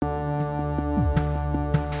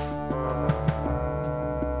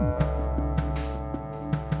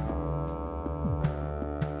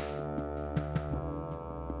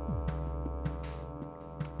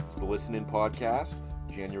Listen In podcast,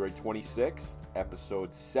 January 26th,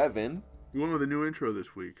 episode 7. You went with a new intro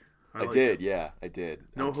this week. I did.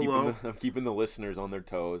 No I'm hello. I'm keeping the listeners on their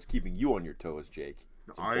toes, keeping you on your toes, Jake.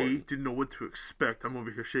 I didn't know what to expect. I'm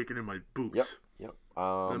over here shaking in my boots. Yep.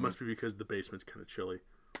 That must be because the basement's kind of chilly.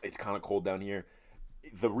 It's kind of cold down here.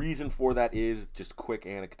 The reason for that is, just quick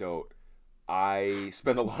anecdote, I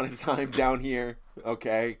spend a lot of time down here,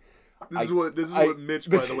 okay? This is what Mitch,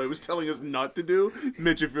 by the way, was telling us not to do.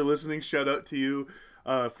 Mitch, if you're listening, shout out to you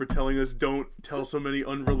for telling us don't tell so many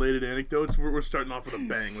unrelated anecdotes. We're starting off with a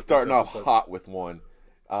bang. Starting off hot with one.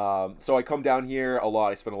 So I come down here a lot.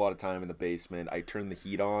 I spend a lot of time in the basement. I turn the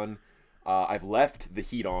heat on. I've left the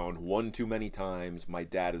heat on one too many times. My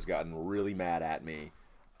dad has gotten really mad at me.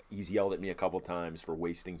 He's yelled at me a couple times for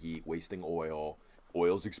wasting heat, wasting oil.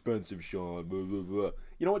 Oil's expensive, Sean. Blah, blah, blah.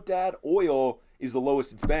 You know what, Dad? Oil is the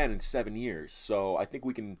lowest it's been in 7 years. So I think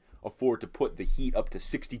we can afford to put the heat up to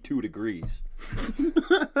 62 degrees.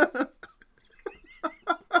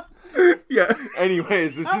 Yeah.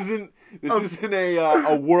 Anyways, this isn't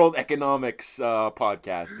a world economics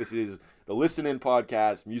podcast. This is the Listen In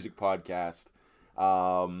podcast, music podcast.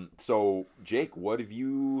 So Jake, what do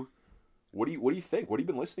you think? What have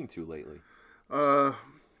you been listening to lately?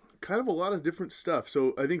 Kind of a lot of different stuff.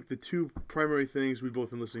 So I think the two primary things we've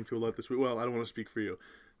both been listening to a lot this week. Well, I don't want to speak for you.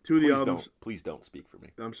 Two of the albums. Please don't speak for me.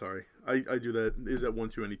 I'm sorry. I do that. Is that one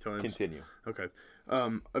too many times? Continue. Okay.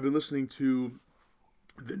 I've been listening to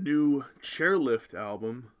the new Chairlift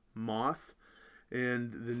album, Moth,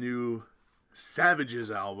 and the new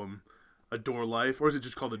Savages album, Adore Life. Or is it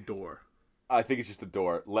just called Adore? I think it's just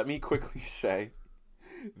Adore. Let me quickly say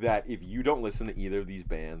that if you don't listen to either of these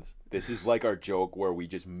bands, this is like our joke where we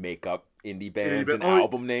just make up indie bands and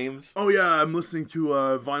album names. Oh yeah, I'm listening to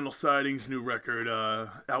Vinyl Siding's new record,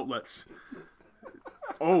 Outlets.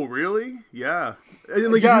 Oh really? Yeah.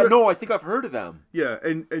 And, like, I think I've heard of them. Yeah,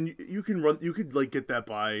 and you could like get that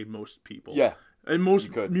by most people. Yeah. And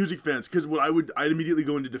most music fans, because I'd immediately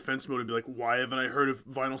go into defense mode and be like, why haven't I heard of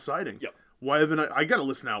Vinyl Siding? Yep. Why haven't I gotta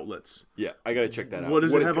listen to Outlets. Yeah, I gotta check that out. What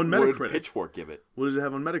does it have on Metacritic? What did Pitchfork give it? What does it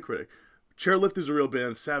have on Metacritic? Chairlift is a real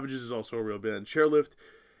band. Savages is also a real band. Chairlift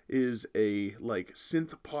is a like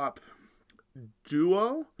synth pop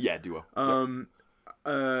duo. Yeah, duo.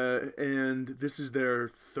 And this is their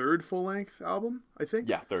third full length album, I think.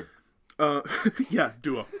 Yeah, third. Yeah,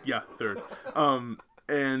 duo. Yeah, third.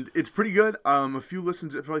 And it's pretty good. A few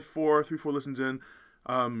listens, probably 3-4 listens in.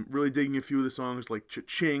 Really digging a few of the songs like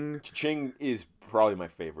Cha-Ching. Cha-Ching is probably my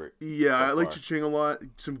favorite. Yeah, I like Cha-Ching a lot.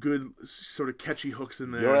 Some good sort of catchy hooks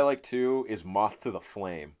in there. You know what I like too is Moth to the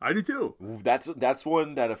Flame. I do too. That's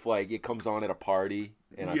one that if like it comes on at a party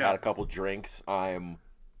and I've had a couple drinks, I'm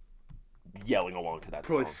yelling along to that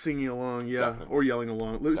probably song. Singing along, yeah. Definitely. Or yelling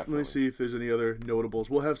along. Let me see if there's any other notables.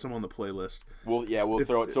 We'll have some on the playlist. We'll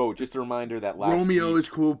throw it. So just a reminder that Romeo week, is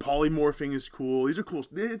cool. Polymorphing is cool. These are cool.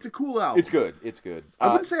 It's a cool album. It's good. I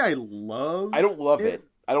wouldn't say I love. I don't love it.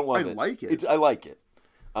 I like it. I like it.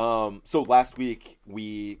 So last week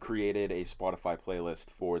we created a Spotify playlist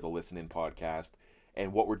for the Listen In podcast,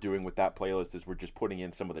 and what we're doing with that playlist is we're just putting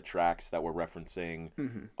in some of the tracks that we're referencing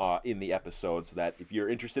in the episode, so that if you're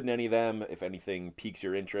interested in any of them, if anything piques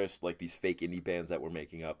your interest, like these fake indie bands that we're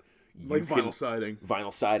making up,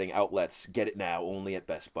 Vinyl Siding, Outlets, get it now, only at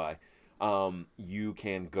Best Buy. You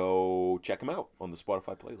can go check them out on the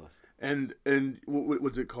Spotify playlist. And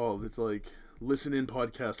what's it called? It's like Listen In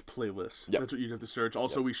podcast playlist. Yep. That's what you'd have to search.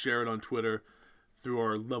 Also, we share it on Twitter through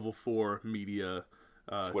our Level 4 Media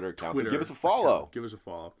Twitter account. So give us a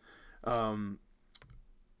follow.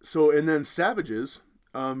 So, and then Savages,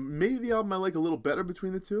 maybe the album I like a little better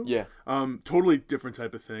between the two. Yeah. Totally different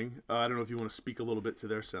type of thing. I don't know if you want to speak a little bit to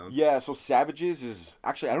their sound. Yeah, so Savages is,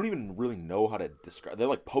 actually, I don't even really know how to describe, they're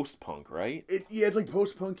like post-punk, right? It's like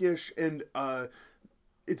post-punkish, and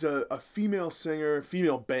it's a female singer,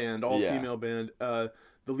 female band, all-female band.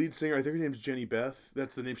 The lead singer, I think her name's Jenny Beth.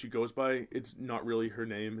 That's the name she goes by. It's not really her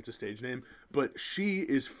name. It's a stage name. But she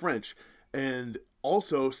is French and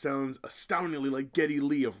also sounds astoundingly like Geddy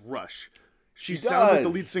Lee of Rush. She sounds like the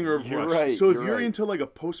lead singer of Rush. Right, so if you're into like a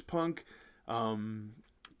post-punk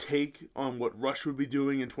take on what Rush would be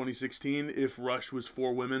doing in 2016 if Rush was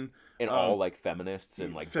for women. And all like feminists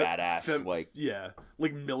and like badass.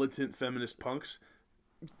 Like militant feminist punks.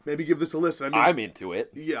 Maybe give this a listen. I'm into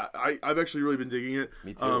it. Yeah, I've actually really been digging it.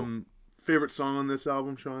 Me too. Favorite song on this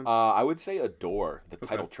album, Sean? I would say Adore, the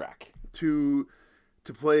title track. To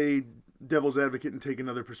play devil's advocate and take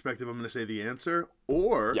another perspective, I'm going to say The Answer.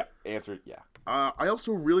 Or... Yeah, Answer, yeah. I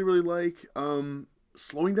also really, really like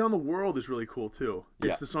Slowing Down the World is really cool too. It's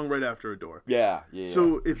Yeah. the song right after Adore. Yeah.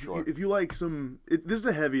 So For sure. if you like this is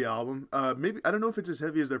a heavy album. Maybe I don't know if it's as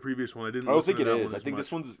heavy as their previous one. I didn't. I don't listen think to it that is. one I as think much.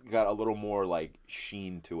 this one's got a little more like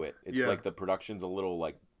sheen to it. It's Yeah. like the production's a little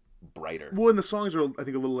like brighter. Well, and the songs are, I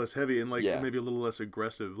think, a little less heavy and like Yeah. maybe a little less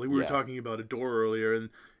aggressive. Like we were Yeah. talking about Adore earlier, and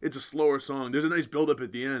it's a slower song. There's a nice build up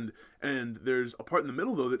at the end, and there's a part in the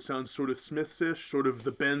middle though that sounds sort of Smiths-ish, sort of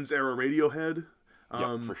the Benz era Radiohead.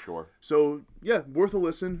 Yeah, for sure. So yeah, worth a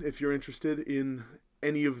listen if you're interested in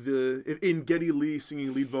any of in Geddy Lee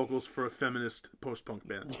singing lead vocals for a feminist post-punk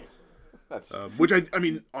band. That's Which I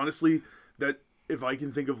mean, honestly, that if I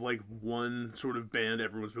can think of like one sort of band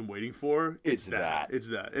everyone's been waiting for, It's that. It's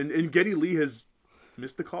that. And Geddy Lee has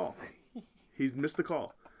missed the call. He's missed the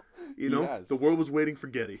call. You know, has. the world was waiting for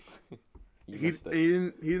Geddy. he He missed it.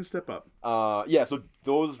 didn't step up. Yeah, so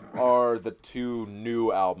those are the two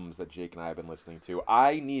new albums that Jake and I have been listening to.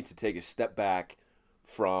 I need to take a step back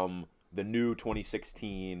from the new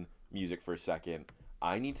 2016 music for a second.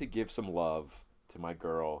 I need to give some love to my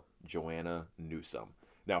girl, Joanna Newsom.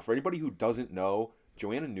 Now, for anybody who doesn't know,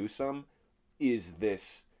 Joanna Newsom is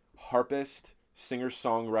this harpist,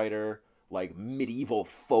 singer-songwriter, like medieval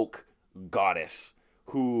folk goddess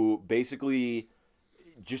who basically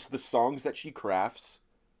just the songs that she crafts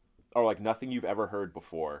are like nothing you've ever heard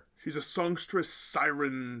before. She's a songstress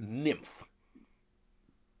siren. Nymph.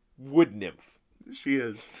 Wood nymph. She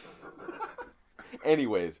is.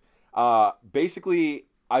 Anyways, basically,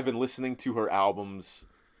 I've been listening to her albums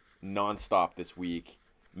nonstop this week.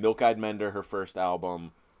 Milk-Eyed Mender, her first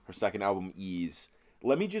album. Her second album, Ease.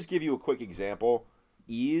 Let me just give you a quick example.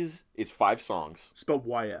 Ease is 5 songs. Spelled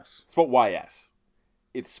Y-S. Spelled Y-S.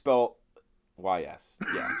 It's spelled Y-S.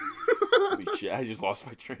 Yeah. Holy shit, I just lost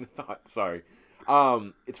my train of thought. Sorry.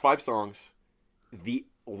 It's 5 songs. The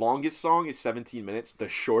longest song is 17 minutes. The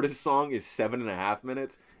shortest song is 7.5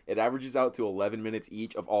 minutes. It averages out to 11 minutes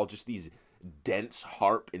each of all just these dense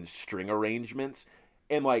harp and string arrangements.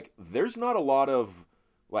 And, like, there's not a lot of,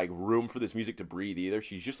 like, room for this music to breathe either.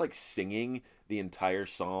 She's just, like, singing the entire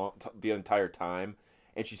song, the entire time.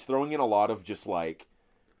 And she's throwing in a lot of just, like,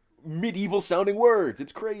 medieval sounding words.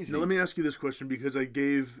 It's crazy. Now let me ask you this question because I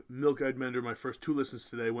gave Milk-Eyed Mender my first 2 listens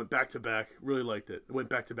today. Went back to back. Really liked it. Went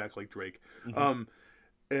back to back like Drake. Mm-hmm.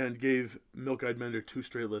 And gave Milk-Eyed Mender 2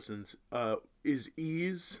 straight listens. Is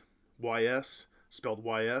Ease, Y-S, spelled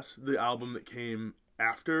Y-S, the album that came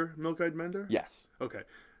after Milk-Eyed Mender? Yes. Okay.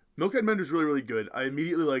 Milk-Eyed Mender is really, really good. I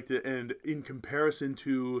immediately liked it, and in comparison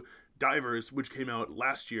to Divers, which came out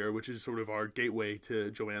last year, which is sort of our gateway to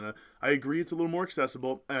Joanna, I agree it's a little more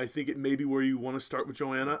accessible, and I think it may be where you want to start with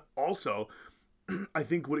Joanna. Also, I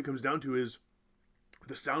think what it comes down to is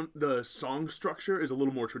the song structure is a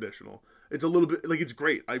little more traditional. It's a little bit, like, it's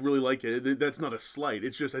great. I really like it. That's not a slight.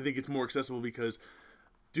 It's just, I think it's more accessible because,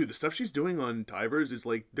 dude, the stuff she's doing on Divers is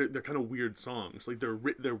like they're kind of weird songs. Like they're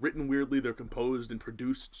written weirdly, they're composed and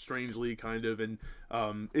produced strangely, kind of, and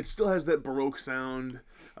it still has that Baroque sound.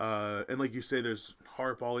 And like you say, there's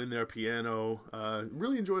harp all in there, piano.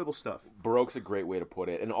 Really enjoyable stuff. Baroque's a great way to put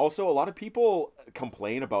it. And also, a lot of people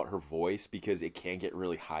complain about her voice because it can get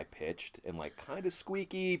really high pitched and like kind of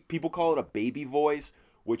squeaky. People call it a baby voice,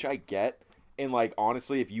 which I get. And, like,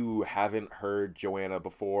 honestly, if you haven't heard Joanna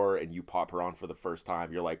before and you pop her on for the first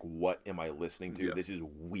time, you're like, what am I listening to? Yeah. This is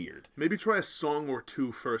weird. Maybe try a song or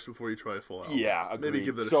 2 first before you try a full album. Yeah, agreed. Maybe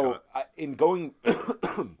give that a shot. In going,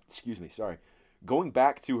 excuse me, sorry. Going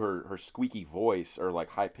back to her squeaky voice or, like,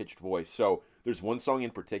 high-pitched voice. So there's one song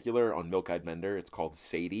in particular on Milk-Eyed Mender. It's called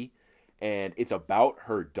Sadie. And it's about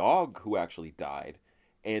her dog who actually died.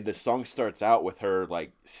 And the song starts out with her,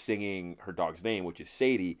 like, singing her dog's name, which is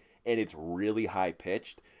Sadie. And it's really high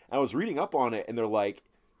pitched. I was reading up on it, and they're like,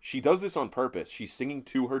 she does this on purpose. She's singing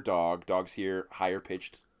to her dog. Dogs hear higher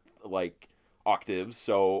pitched, like, octaves.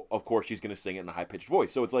 So of course she's gonna sing it in a high pitched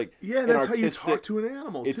voice. So it's like that's how you talk to an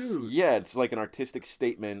animal too. Yeah, it's like an artistic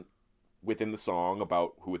statement within the song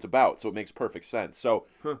about who it's about. So it makes perfect sense. So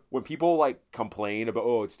when people like complain about,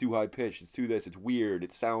 oh, it's too high pitched, it's too this, it's weird,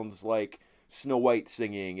 it sounds like Snow White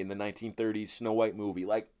singing in the 1930s Snow White movie.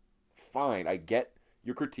 Like, fine, I get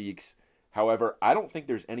your critiques. However, I don't think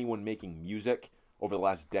there's anyone making music over the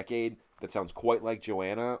last decade that sounds quite like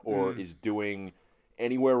Joanna or is doing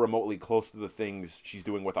anywhere remotely close to the things she's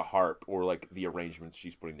doing with a harp or like the arrangements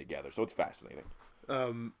she's putting together. So it's fascinating.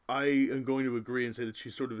 I am going to agree and say that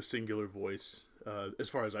she's sort of a singular voice, as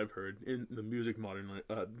far as I've heard in the music modern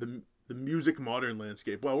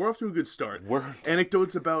landscape. Well, we're off to a good start.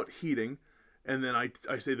 Anecdotes about heating. and then I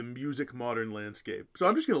say the music modern landscape. So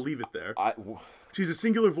I'm just going to leave it there. I, She's a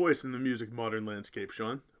singular voice in the music modern landscape,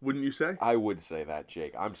 Sean. Wouldn't you say? I would say that,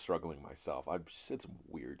 Jake. I'm struggling myself. I've said some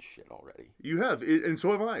weird shit already. You have, and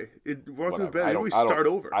so have I. Walk to Whatever. bed. I always start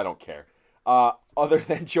over. I don't care. Other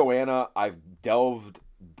than Joanna, I've delved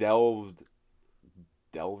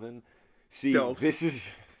in. See, this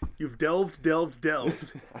is... You've delved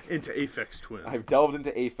into Aphex Twin. I've delved into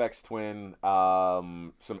Aphex Twin,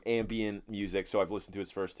 some ambient music. So I've listened to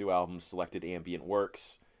his first two albums, Selected Ambient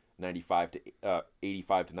Works, 85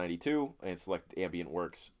 to 92, and Selected Ambient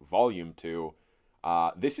Works, Volume 2.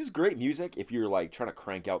 This is great music if you're like trying to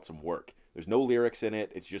crank out some work. There's no lyrics in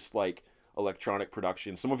it. It's just like electronic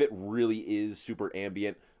production. Some of it really is super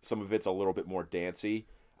ambient. Some of it's a little bit more dancey.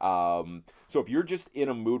 So if you're just in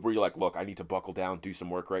a mood where you're like, look, I need to buckle down, do some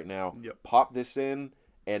work right now, pop this in,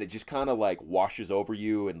 and it just kind of like washes over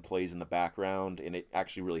you and plays in the background, and it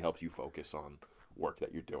actually really helps you focus on work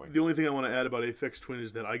that you're doing. The only thing I want to add about Aphex Twin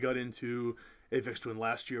is that I got into Aphex Twin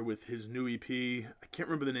last year with his new EP. I can't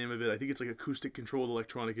remember the name of it. I think it's like acoustic controlled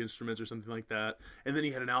electronic instruments or something like that. And then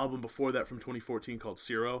he had an album before that from 2014 called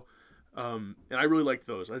Zero. And I really liked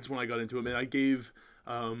those. That's when I got into him. And I gave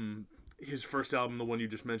his first album, the one you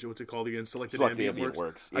just mentioned, what's it called again? Selected Ambient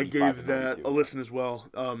Works. I gave that a listen as well.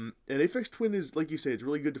 And Aphex Twin is, like you say, it's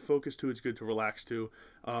really good to focus to. It's good to relax to.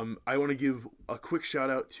 I want to give a quick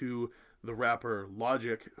shout out to the rapper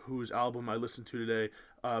Logic, whose album I listened to today,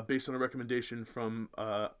 based on a recommendation from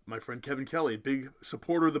my friend Kevin Kelly, big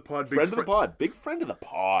supporter of the pod. Big friend of the pod. Big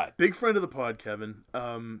friend of the pod, Kevin.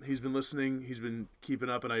 He's been listening. He's been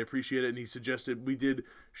keeping up, and I appreciate it. And he suggested we did,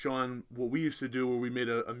 Sean, what we used to do where we made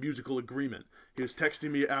a musical agreement. He was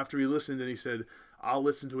texting me after he listened, and he said, I'll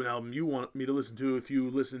listen to an album you want me to listen to if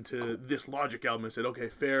you listen to this Logic album. I said, okay,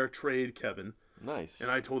 fair trade, Kevin. Nice. And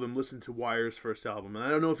I told him, listen to Wire's first album. And I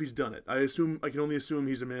don't know if he's done it. I can only assume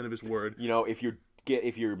he's a man of his word. You know, if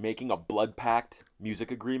you're making a blood pact music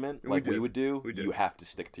agreement like we would do, you have to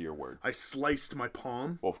stick to your word. I sliced my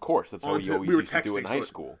palm. Well, of course. That's how you always used to do in high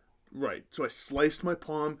school. Right. So I sliced my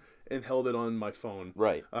palm and held it on my phone.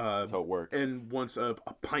 Right. That's how it works. And once a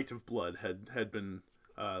pint of blood had been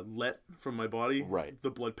let from my body, the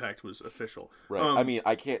blood pact was official. Right. I mean,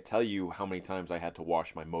 I can't tell you how many times I had to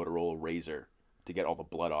wash my Motorola Razr to get all the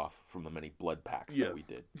blood off from the many blood packs that we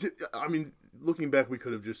did. I mean, looking back, we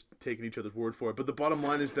could have just taken each other's word for it. But the bottom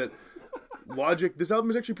line is that Logic, this album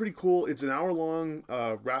is actually pretty cool. It's an hour-long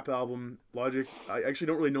rap album. Logic, I actually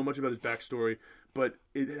don't really know much about his backstory, but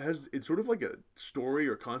it's sort of like a story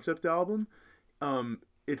or concept album.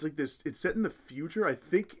 It's like this, it's set in the future. I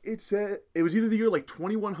think it was either the year like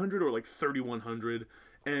 2100 or like 3100.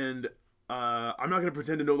 And I'm not going to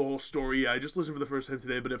pretend to know the whole story. I just listened for the first time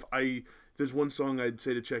today, but if there's one song I'd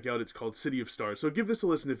say to check out, it's called City of Stars. So give this a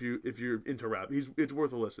listen if you're into rap. It's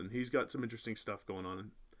worth a listen. He's got some interesting stuff going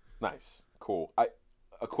on. Nice. Cool.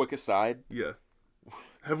 A quick aside. Yeah.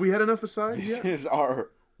 Have we had enough aside This yet? is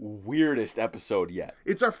our weirdest episode yet.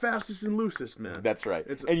 It's our fastest and loosest, man. That's right.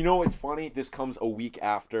 And you know what's funny? This comes a week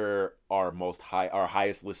after our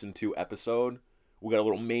highest listened to episode. We got a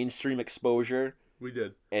little mainstream exposure. We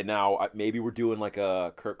did. And now maybe we're doing like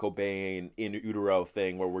a Kurt Cobain in utero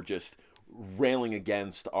thing where we're just railing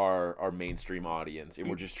against our mainstream audience, and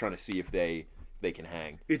we're just trying to see if they can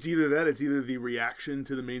hang. It's either that, it's either the reaction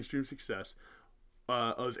to the mainstream success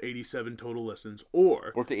of 87 total listens,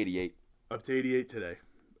 or up to 88. Up to 88 today.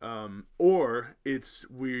 Or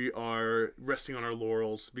we are resting on our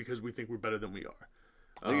laurels because we think we're better than we are.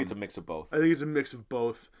 I think it's a mix of both. I think it's a mix of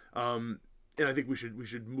both. And I think we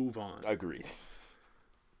should move on. Agreed.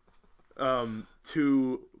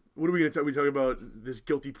 To what are we going to talk? We talk about this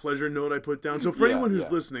guilty pleasure note I put down. So for anyone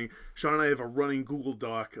who's listening, Sean and I have a running Google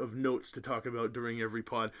Doc of notes to talk about during every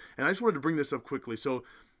pod, and I just wanted to bring this up quickly. So,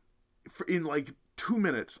 in like 2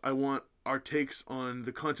 minutes, I want our takes on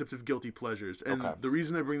the concept of guilty pleasures. And the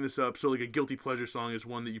reason I bring this up, so like a guilty pleasure song is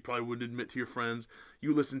one that you probably wouldn't admit to your friends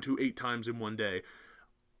you listen to 8 times in one day.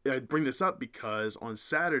 I bring this up because on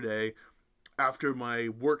Saturday, after my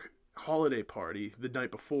work holiday party the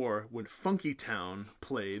night before, when Funky Town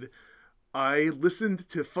played, I listened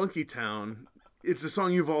to Funky Town. It's a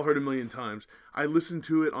song you've all heard a million times. I listened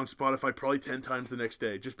to it on Spotify probably 10 times the next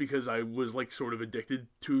day, just because I was like sort of addicted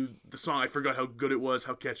to the song. I forgot how good it was,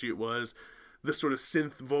 how catchy it was, the sort of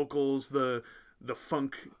synth vocals, the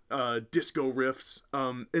funk disco riffs,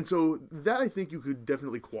 and so that I think you could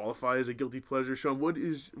definitely qualify as a guilty pleasure. Sean, what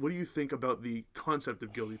do you think about the concept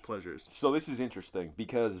of guilty pleasures? So this is interesting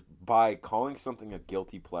because by calling something a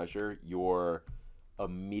guilty pleasure, you're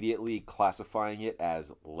immediately classifying it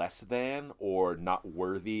as less than or not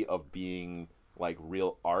worthy of being like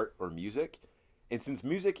real art or music. And since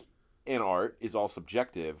music and art is all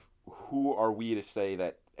subjective, who are we to say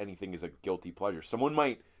that anything is a guilty pleasure? Someone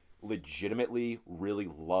might legitimately really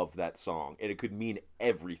love that song, and it could mean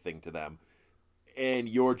everything to them, and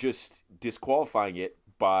you're just disqualifying it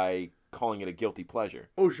by calling it a guilty pleasure.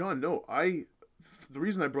 Oh, Sean, no. The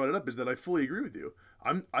reason I brought it up is that I fully agree with you.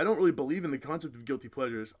 I don't really believe in the concept of guilty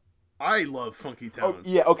pleasures. I love Funky Town. Oh,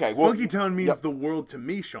 yeah, okay. Well, Funky Town means the world to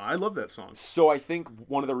me, Sean. I love that song. So I think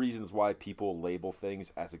one of the reasons why people label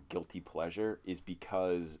things as a guilty pleasure is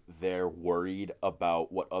because they're worried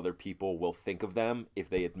about what other people will think of them if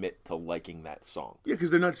they admit to liking that song. Yeah, because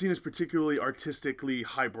they're not seen as particularly artistically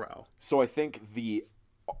highbrow. So I think the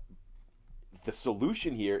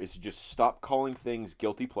solution here is to just stop calling things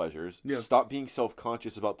guilty pleasures, stop being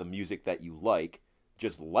self-conscious about the music that you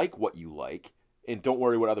just like what you like, and don't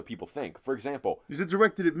worry what other people think. For example... Is it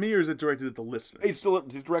directed at me or is it directed at the listeners? It's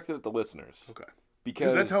directed at the listeners. Okay.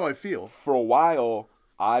 Because that's how I feel. For a while,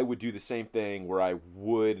 I would do the same thing where I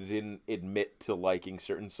wouldn't admit to liking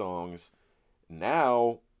certain songs.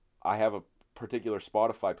 Now, I have a particular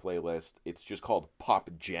Spotify playlist. It's just called Pop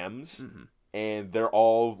Gems. Mm-hmm. And they're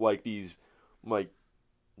all like these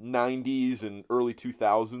 90s and early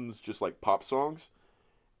 2000s just like pop songs.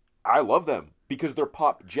 I love them because they're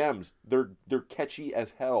pop gems. They're catchy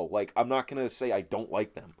as hell. Like, I'm not going to say I don't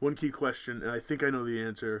like them. One key question, and I think I know the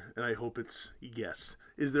answer, and I hope it's yes.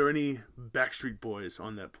 Is there any Backstreet Boys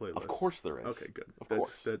on that playlist? Of course there is. Okay, good. Of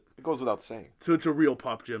course. It goes without saying. So it's a real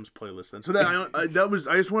Pop Gems playlist then. So that I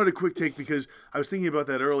just wanted a quick take because I was thinking about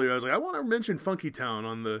that earlier. I was like, I want to mention Funky Town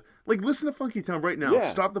on the... listen to Funky Town right now. Yeah.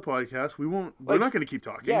 Stop the podcast. We're not going to keep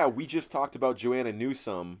talking. Yeah, we just talked about Joanna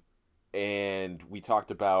Newsom, and we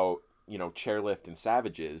talked about, Chairlift and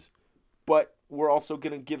Savages, but we're also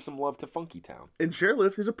going to give some love to Funky Town. And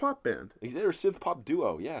Chairlift is a pop band. They're a synth pop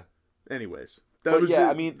duo, yeah. Anyways. That's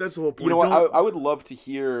the whole point. You know what? I would love to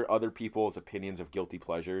hear other people's opinions of guilty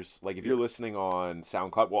pleasures. Like, if you're listening on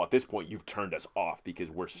SoundCloud, well, at this point, you've turned us off because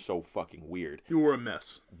we're so fucking weird. You were a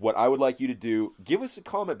mess. What I would like you to do, give us a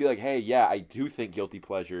comment, be like, hey, yeah, I do think guilty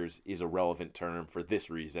pleasures is a relevant term for this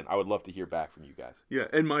reason. I would love to hear back from you guys. Yeah,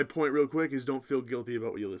 and my point real quick is don't feel guilty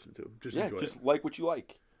about what you listen to. Just enjoy it. Just like what you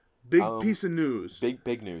like. Big piece of news.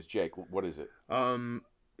 Big news. Jake, what is it?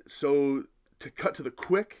 So... To cut to the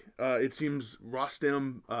quick, it seems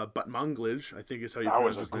Rostam Batmanglij, I think is how you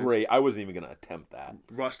pronounce his name. Great. I wasn't even going to attempt that.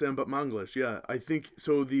 Rostam Batmanglij, yeah. I think,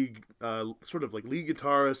 so the sort of like lead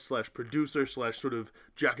guitarist / producer / sort of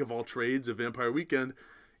jack of all trades of Vampire Weekend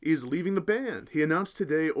is leaving the band. He announced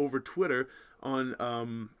today over Twitter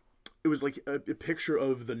on, it was like a picture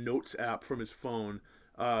of the Notes app from his phone.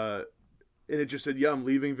 And it just said, yeah, I'm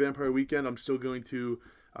leaving Vampire Weekend. I'm still going to...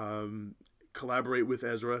 collaborate with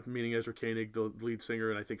Ezra, meaning Ezra Koenig, the lead singer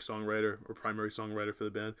and I think songwriter or primary songwriter for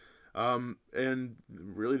the band. And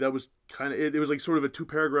really that was kind of it. It was like sort of a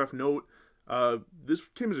 2-paragraph note. This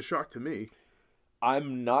came as a shock to me.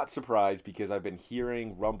 I'm not surprised because I've been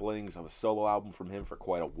hearing rumblings of a solo album from him for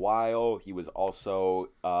quite a while. He was also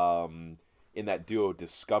in that duo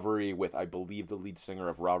Discovery with, I believe, the lead singer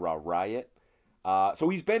of Rah Rah Riot. So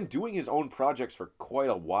he's been doing his own projects for quite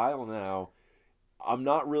a while now. I'm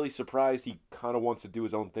not really surprised he kind of wants to do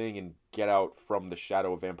his own thing and get out from the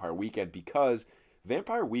shadow of Vampire Weekend because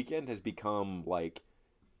Vampire Weekend has become like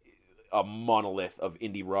a monolith of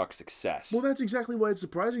indie rock success. Well, that's exactly why it's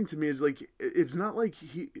surprising to me is like, it's not like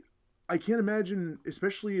I can't imagine,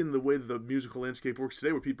 especially in the way the musical landscape works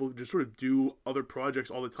today, where people just sort of do other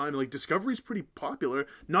projects all the time. Like, Discovery's pretty popular,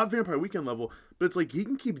 not Vampire Weekend level, but it's like he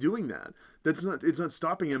can keep doing that. It's not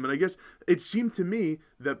stopping him. And I guess it seemed to me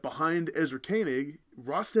that behind Ezra Koenig,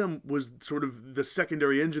 Rostam was sort of the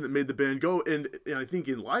secondary engine that made the band go, and I think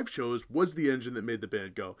in live shows was the engine that made the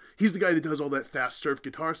band go. He's the guy that does all that fast surf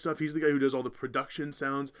guitar stuff. He's the guy who does all the production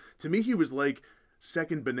sounds. To me, he was like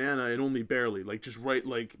second banana and only barely, like just right,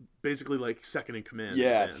 like basically like second in command.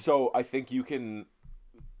 Yeah, so I think you can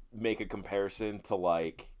make a comparison to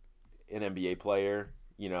like an NBA player.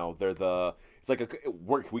 You know, it's like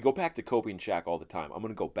we go back to Kobe and Shaq all the time. I'm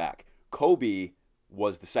going to go back. Kobe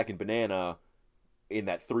was the second banana in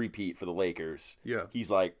that three-peat for the Lakers. Yeah.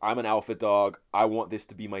 He's like, I'm an alpha dog. I want this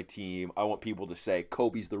to be my team. I want people to say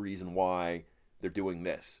Kobe's the reason why they're doing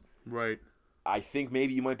this. Right. I think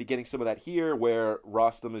maybe you might be getting some of that here where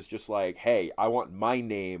Rostam is just like, hey, I want my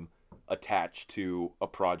name attached to a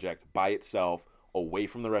project by itself, away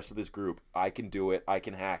from the rest of this group. I can do it. I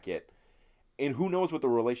can hack it. And who knows what the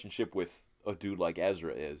relationship with a dude like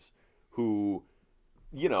Ezra is, who,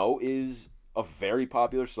 you know, is a very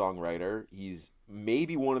popular songwriter. He's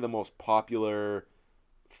maybe one of the most popular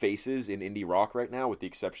faces in indie rock right now, with the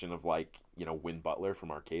exception of, like, you know, Win Butler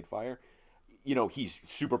from Arcade Fire. you know, he's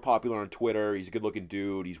super popular on Twitter. He's a good-looking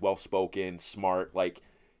dude. He's well-spoken, smart. Like,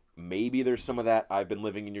 maybe there's some of that. I've been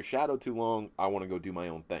living in your shadow too long. I want to go do my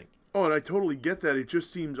own thing. Oh, and I totally get that. It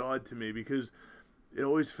just seems odd to me because it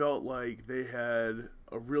always felt like they had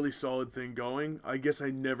a really solid thing going. I guess I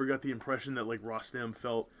never got the impression that like Rostam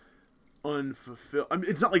felt unfulfilled. I mean,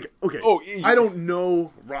 it's not like, okay, I don't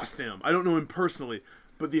know Rostam. I don't know him personally.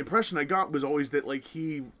 But the impression I got was always that like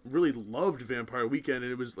he really loved Vampire Weekend,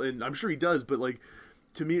 and I'm sure he does, but like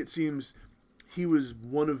to me it seems he was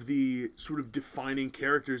one of the sort of defining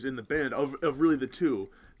characters in the band of really the two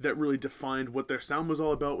that really defined what their sound was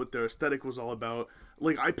all about, what their aesthetic was all about.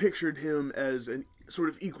 Like I pictured him as an sort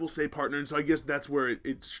of equal say partner, and so I guess that's where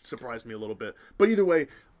it surprised me a little bit. But either way,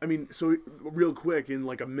 I mean, so real quick, in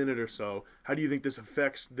like a minute or so, how do you think this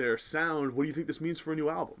affects their sound? What do you think this means for a new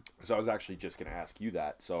album? So I was actually just going to ask you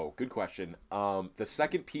that. So good question. The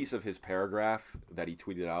second piece of his paragraph that he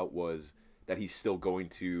tweeted out was that he's still going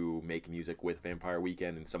to make music with Vampire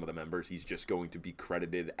Weekend and some of the members. He's just going to be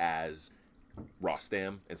credited as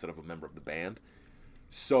Rostam instead of a member of the band.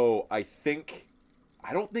 So I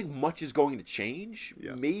don't think much is going to change.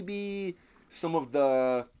 Yeah. Maybe some of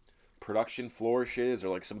the production flourishes or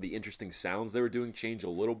like some of the interesting sounds they were doing change a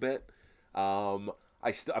little bit. I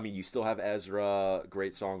mean, you still have Ezra,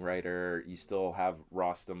 great songwriter. You still have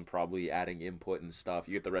Rostam probably adding input and stuff.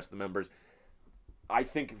 You get the rest of the members. I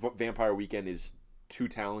think Vampire Weekend is too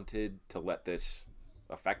talented to let this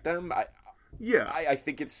affect them. I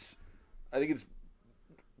think it's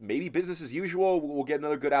maybe business as usual. We'll get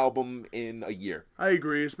another good album in a year. I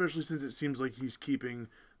agree, especially since it seems like he's keeping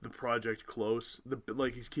the project close.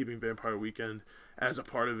 Like he's keeping Vampire Weekend as a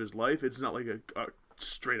part of his life. It's not like a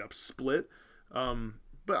straight up split.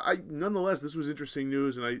 But nonetheless, this was interesting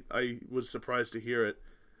news, and I was surprised to hear it.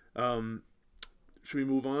 Should we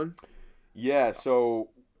move on? Yeah. So,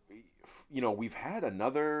 you know, we've had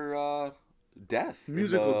another death in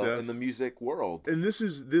the music world, and this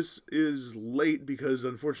is late because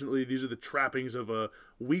unfortunately these are the trappings of a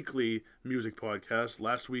weekly music podcast.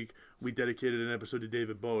 Last week we dedicated an episode to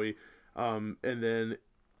David Bowie, and then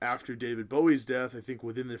after David Bowie's death, I think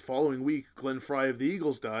within the following week, Glenn Frey of the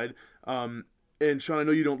Eagles died. And Sean, I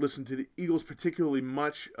know you don't listen to the Eagles particularly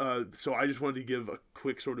much, so I just wanted to give a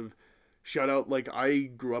quick sort of shout out. Like,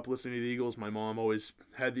 I grew up listening to the Eagles. My mom always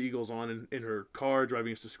had the Eagles on in her car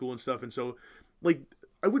driving us to school and stuff. And so, like,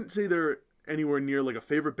 I wouldn't say they're anywhere near like a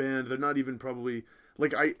favorite band. They're not even probably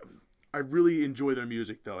like I really enjoy their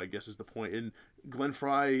music though, I guess is the point. And Glenn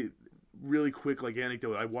Frey, really quick like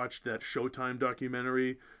anecdote. I watched that Showtime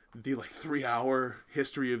documentary, the like 3-hour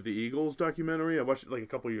history of the Eagles documentary. I watched it like a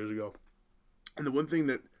couple years ago. And the one thing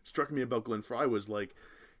that struck me about Glenn Frey was like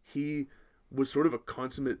he was sort of a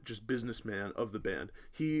consummate just businessman of the band.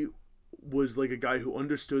 He was like a guy who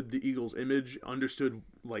understood the Eagles' image, understood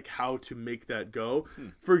like how to make that go.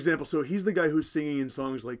 For example, so he's the guy who's singing in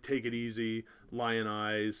songs like Take It Easy, Lion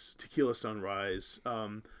Eyes, Tequila Sunrise.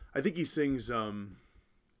 I think he sings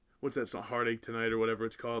what's that song, Heartache Tonight or whatever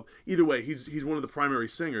it's called. Either way, he's one of the primary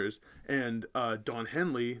singers, and Don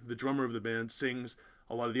Henley, the drummer of the band, sings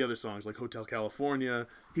a lot of the other songs like Hotel California.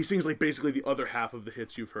 He sings like basically the other half of the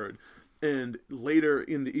hits you've heard. And later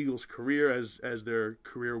in the Eagles' career, as their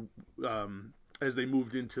career, as they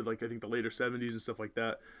moved into like I think the later 70s and stuff like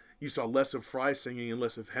that, you saw less of Frey singing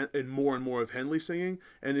and more of Henley singing.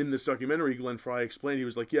 And in this documentary, Glenn Frey explained, he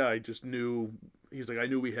was like, "Yeah, I just knew." He's like, "I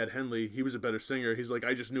knew we had Henley. He was a better singer." He's like,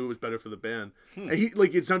 "I just knew it was better for the band." And he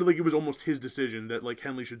like it sounded like it was almost his decision that like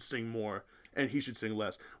Henley should sing more and he should sing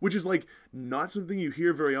less, which is like not something you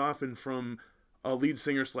hear very often from a lead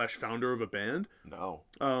singer / founder of a band. No.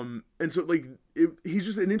 And so like he's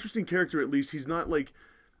just an interesting character. At least he's not like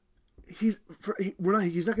he's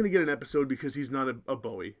not going to get an episode because he's not a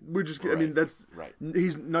Bowie. We're just right. I mean that's right.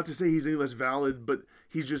 He's not to say he's any less valid, but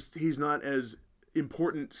he's not as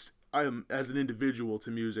important as an individual to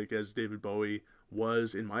music as David Bowie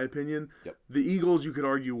was, in my opinion. Yep. The Eagles, you could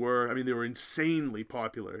argue, they were insanely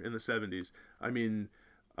popular in the 70s. I mean,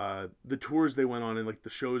 the tours they went on and like the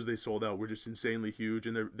shows they sold out were just insanely huge,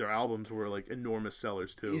 and their albums were like enormous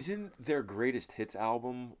sellers too. Isn't their greatest hits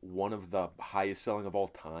album one of the highest selling of all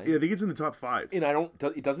time? Yeah, I think it's in the top 5.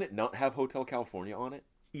 And doesn't it not have Hotel California on it?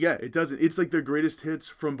 Yeah, it doesn't. It's like their greatest hits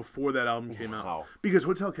from before that album came out. Because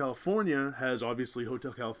Hotel California has obviously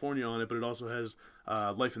Hotel California on it, but it also has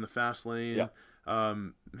Life in the Fast Lane. Yeah.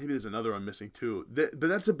 Maybe there's another I'm missing too. But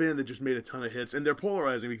that's a band that just made a ton of hits, and they're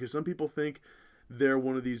polarizing because some people think they're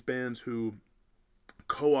one of these bands who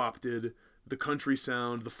co-opted the country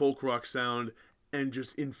sound, the folk rock sound, and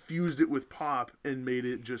just infused it with pop and made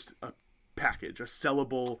it just a package, a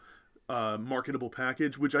sellable marketable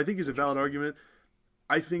package, which I think is a valid argument.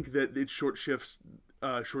 I think that it short shrifts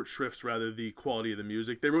rather the quality of the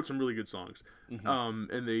music. They wrote some really good songs,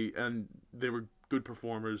 and they were good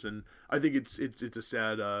performers, and I think it's a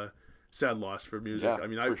sad loss for music. Yeah, I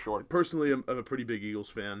mean, for sure. Personally, I'm a pretty big Eagles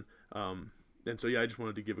fan, and so I just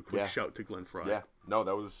wanted to give a quick shout to Glenn Frey. Yeah, no,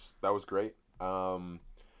 that was great.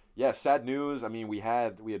 Yeah, sad news. I mean, we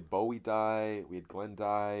had Bowie die, we had Glenn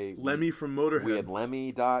die, Lemmy from Motorhead. We had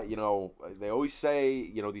Lemmy die. You know, they always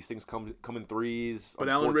say these things come in threes. But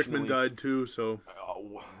Alan Rickman died too, so.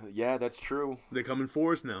 Yeah, that's true. They come in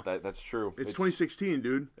fours now. That's true. It's 2016,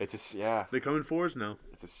 dude. They come in fours now.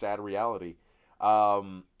 It's a sad reality.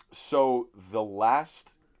 So the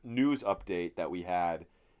last news update that we had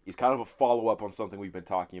is kind of a follow up on something we've been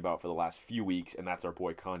talking about for the last few weeks, and that's our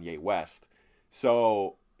boy Kanye West.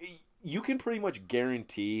 So you can pretty much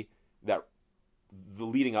guarantee that the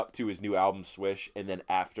leading up to his new album Swish, and then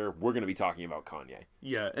after, we're going to be talking about Kanye.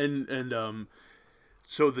 Yeah, and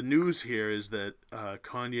so the news here is that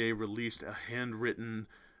Kanye released a handwritten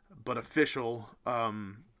but official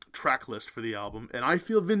track list for the album, and I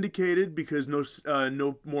feel vindicated because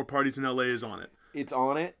no More Parties in LA is on it. It's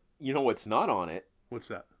on it. You know what's not on it? What's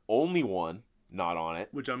that? Only One, not on it.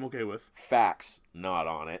 Which I'm okay with. Facts, not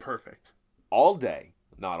on it. Perfect. All Day,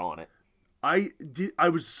 not on it. I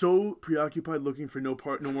was so preoccupied looking for No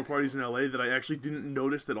More Parties in LA that I actually didn't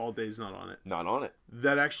notice that All Day's not on it. Not on it.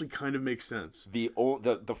 That actually kind of makes sense. The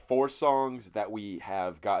 4 songs that we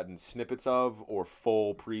have gotten snippets of or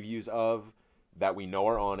full previews of that we know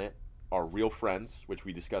are on it are Real Friends, which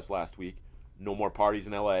we discussed last week, No More Parties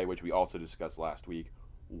in LA, which we also discussed last week,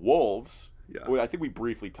 Wolves, I think we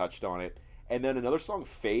briefly touched on it, and then another song,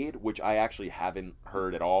 Fade, which I actually haven't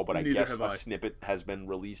heard at all, but I guess a snippet has been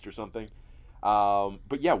released or something.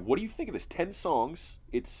 But yeah, what do you think of this? 10 songs.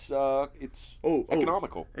 It's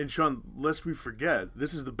economical. And Sean, lest we forget,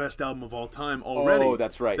 this is the best album of all time already. Oh,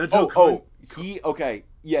 that's right. That's So he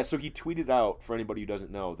tweeted out, for anybody who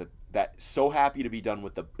doesn't know, that so happy to be done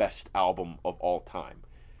with the best album of all time.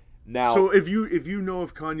 Now, so if you know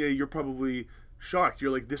of Kanye, you're probably shocked.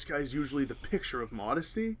 You're like, this guy's usually the picture of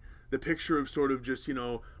modesty, the picture of sort of just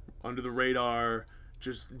under the radar,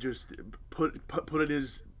 just put in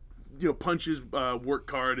his punch his work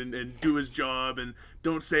card and do his job and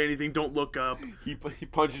don't say anything, don't look up. He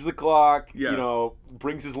punches the clock.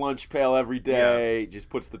 Brings his lunch pail every day. Just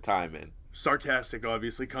puts the time in. Sarcastic,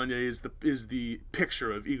 obviously. Kanye is the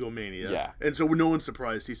picture of egomania. Yeah, and so no one's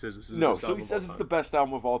surprised he says this is the best album he says it's the best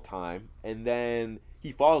album of all time, and then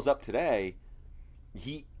he follows up today.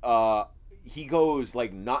 He goes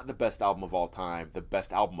like, not the best album of all time, the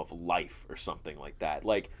best album of life or something like that.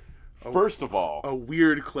 Like, first of all, a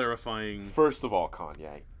weird clarifying. First of all,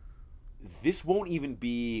 Kanye, this won't even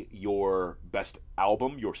be your best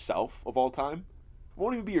album yourself of all time. It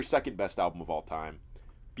won't even be your second best album of all time,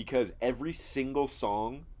 because every single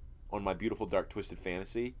song on My Beautiful Dark Twisted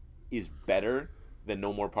Fantasy is better than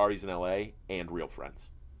No More Parties in LA and Real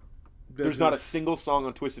Friends. There's not a single song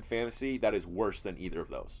on Twisted Fantasy that is worse than either of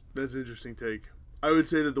those. That's an interesting take. I would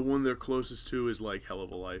say that the one they're closest to is like Hell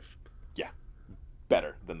of a Life. Yeah,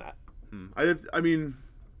 better than that. I mean,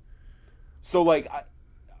 so like,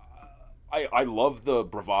 I love the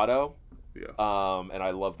bravado, and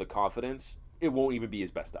I love the confidence. It won't even be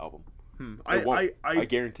his best album. I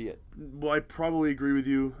guarantee it. Well, I probably agree with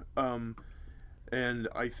you, and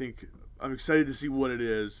I think I'm excited to see what it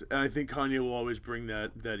is, and I think Kanye will always bring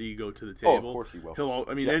that ego to the table. Oh, of course he will.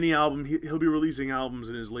 Any album, he'll be releasing albums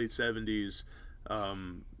in his late 70s,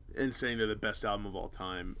 and saying they're the best album of all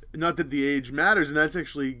time. Not that the age matters, and that's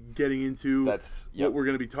actually getting into what we're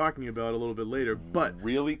going to be talking about a little bit later. But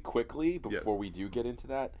really quickly, before we do get into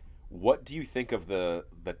that, what do you think of the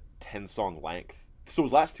 10-song length? So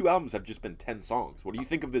his last 2 albums have just been 10 songs. What do you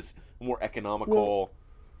think of this more economical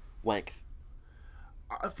length?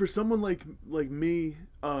 For someone like me,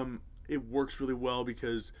 it works really well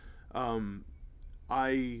because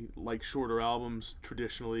I like shorter albums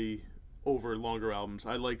traditionally over longer albums.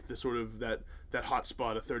 I like the sort of that hot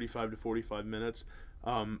spot of 35 to 45 minutes.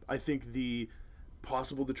 I think the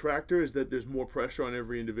possible detractor is that there's more pressure on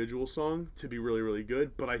every individual song to be really, really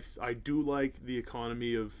good. But I do like the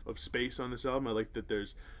economy of space on this album. I like that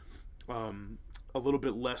there's a little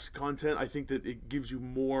bit less content. I think that it gives you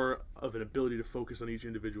more of an ability to focus on each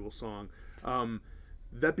individual song.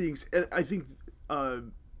 That being said, I think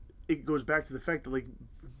it goes back to the fact that like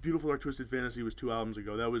Beautiful Dark Twisted Fantasy was 2 albums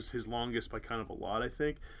ago. That was his longest by kind of a lot, I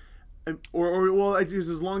think. Well, it's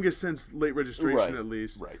his longest since Late Registration, at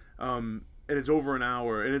least. Right. And it's over an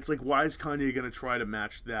hour. And it's like, why is Kanye going to try to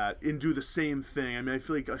match that and do the same thing? I mean, I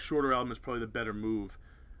feel like a shorter album is probably the better move.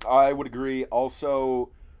 I would agree.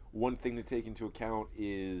 Also, one thing to take into account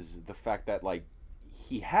is the fact that, like,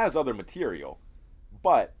 he has other material,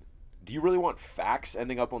 but do you really want Facts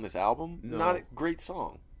ending up on this album? No. Not a great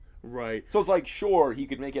song. Right. So it's like, sure, he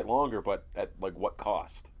could make it longer, but at, like, what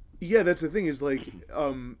cost? Yeah, that's the thing is, like,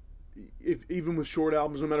 if even with short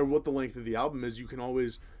albums, no matter what the length of the album is, you can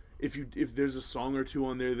always, if there's a song or two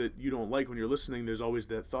on there that you don't like when you're listening, there's always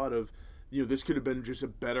that thought of, this could have been just a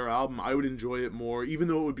better album. I would enjoy it more, even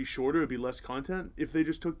though it would be shorter, it would be less content if they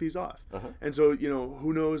just took these off. Uh-huh. And so,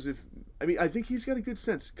 who knows if, I think he's got a good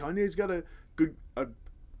sense. Kanye's got a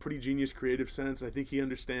pretty genius creative sense. I think he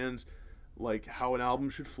understands, like, how an album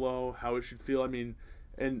should flow, how it should feel.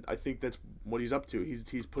 And I think that's what he's up to.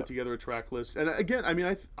 He's put together a track list. And again, I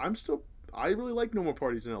really like No More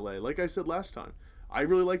Parties in LA. Like I said last time, I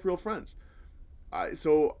really like Real Friends.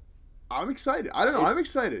 So I'm excited. I don't know. I'm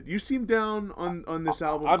excited. You seem down on this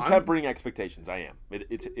album. I'm tempering expectations. I am.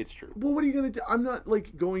 It's true. Well, what are you gonna do? I'm not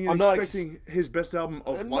like going in expecting his best album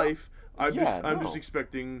of life. I'm just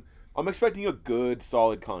expecting. I'm expecting a good,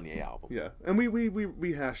 solid Kanye album. Yeah, and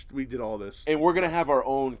we did all this, and we're gonna have our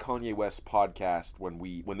own Kanye West podcast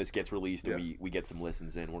when this gets released and we get some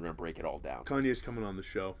listens in. We're gonna break it all down. Kanye's coming on the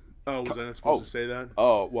show. Oh, was I not supposed to say that?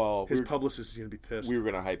 Oh, well, his publicist is gonna be pissed. We were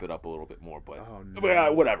gonna hype it up a little bit more, but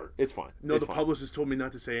whatever. It's fine. No, the publicist told me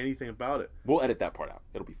not to say anything about it. We'll edit that part out.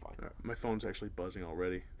 It'll be fine. Right, my phone's actually buzzing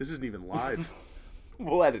already. This isn't even live.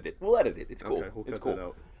 We'll edit it. It's cool. Okay, we'll cut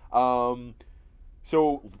that out.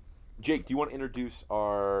 So, Jake, do you want to introduce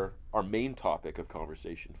our main topic of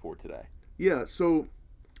conversation for today? Yeah, so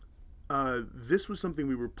this was something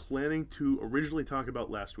we were planning to originally talk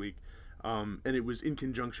about last week, and it was in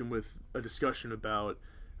conjunction with a discussion about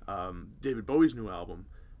David Bowie's new album.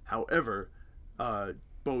 However,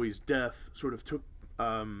 Bowie's death sort of took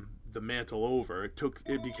the mantle over.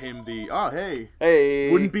 It became the, hey,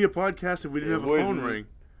 wouldn't be a podcast if we didn't have a phone ring.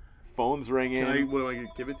 Phone's ringing. What do I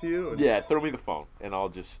give it to you? Yeah, throw me the phone, and I'll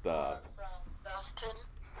just. Rostam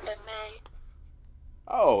Batmanglij.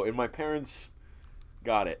 Oh, and my parents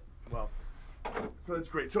got it. Well, so that's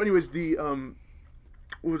great. So, anyways,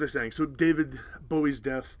 what was I saying? So, David Bowie's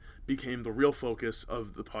death became the real focus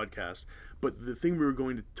of the podcast. But the thing we were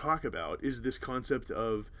going to talk about is this concept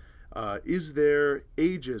of, is there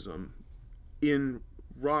ageism in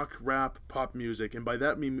rock, rap, pop music? And by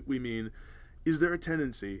that we mean, is there a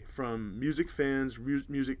tendency from music fans,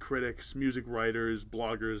 music critics, music writers,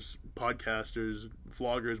 bloggers, podcasters,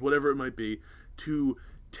 vloggers, whatever it might be, to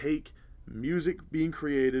take music being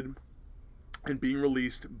created and being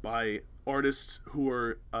released by artists who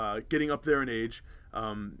are getting up there in age,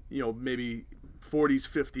 maybe 40s,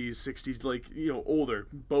 50s, 60s, like, older,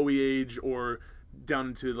 Bowie age, or down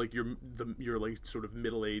into like your like sort of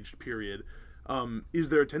middle-aged period. Is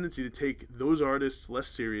there a tendency to take those artists less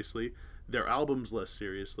seriously, their albums less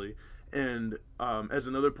seriously, and as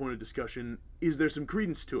another point of discussion, is there some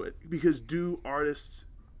credence to it? Because do artists,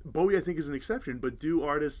 Bowie I think is an exception, but do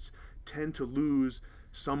artists tend to lose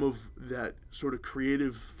some of that sort of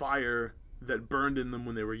creative fire that burned in them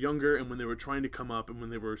when they were younger and when they were trying to come up and when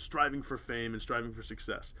they were striving for fame and striving for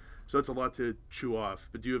success? So that's a lot to chew off,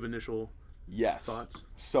 but do you have initial thoughts?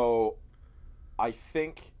 So I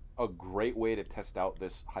think a great way to test out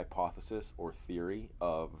this hypothesis or theory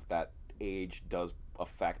of that age does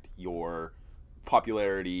affect your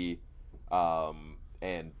popularity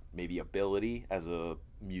and maybe ability as a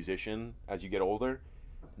musician as you get older.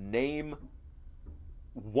 Name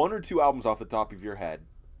one or two albums off the top of your head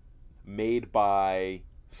made by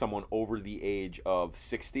someone over the age of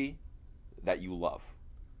 60 that you love.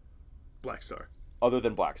 Black Star. Other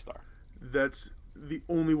than Black Star. That's the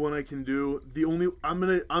only one I can do. I'm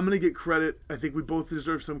gonna get credit. I think we both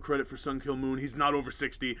deserve some credit for Sun Kill Moon. He's not over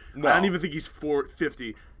 60. No. I don't even think he's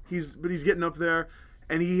 50. He's getting up there,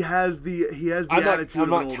 and he has the attitude of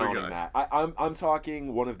an older guy. I'm not counting that. I'm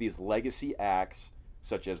talking one of these legacy acts,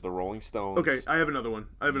 such as the Rolling Stones. Okay, I have another one.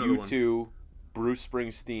 U2, Bruce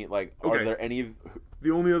Springsteen. Like, okay. Are there any of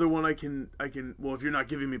the only other one I can? Well, if you're not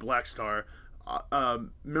giving me Black Star.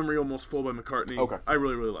 Memory Almost Full by McCartney. Okay. I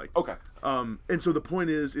really, really liked. Okay. And so the point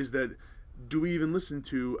is that do we even listen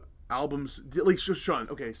to albums like Sean?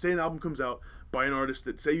 Okay, say an album comes out by an artist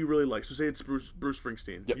that say you really like. So say it's Bruce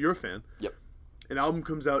Springsteen. Yep. You're a fan. Yep. An album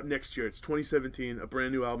comes out next year. It's 2017. A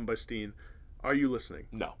brand new album by Steen. Are you listening?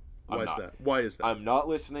 No. Why is that? I'm not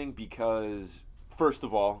listening because, first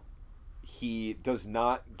of all, he does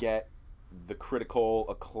not get the critical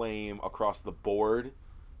acclaim across the board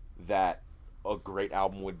that a great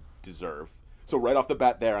album would deserve. So right off the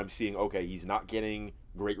bat there, I'm seeing, okay, he's not getting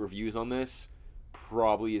great reviews on this.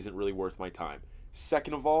 Probably isn't really worth my time.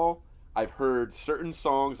 Second of all, I've heard certain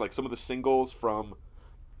songs, like some of the singles from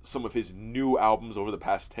some of his new albums over the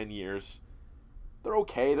past 10 years. They're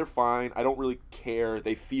okay, they're fine. I don't really care.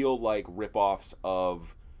 They feel like ripoffs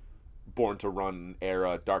of Born to Run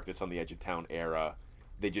era, Darkness on the Edge of Town era.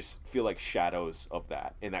 They just feel like shadows of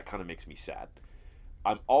that, and that kind of makes me sad.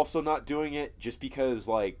 I'm also not doing it just because,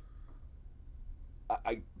 like,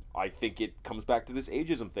 I think it comes back to this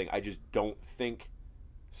ageism thing. I just don't think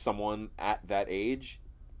someone at that age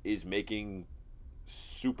is making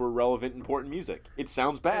super relevant, important music. It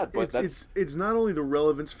sounds bad, but it's not only the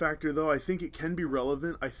relevance factor, though. I think it can be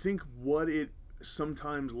relevant. I think what it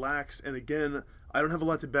sometimes lacks, and again, I don't have a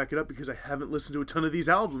lot to back it up because I haven't listened to a ton of these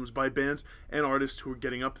albums by bands and artists who are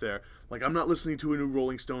getting up there. Like, I'm not listening to a new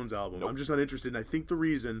Rolling Stones album. Nope. I'm just not interested. And I think the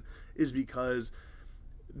reason is because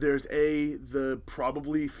there's the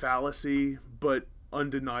probably fallacy but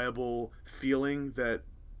undeniable feeling that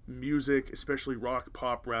music, especially rock,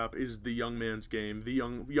 pop, rap, is the young man's game, the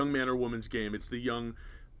young man or woman's game. It's the young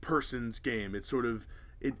person's game. It's sort of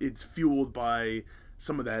it's fueled by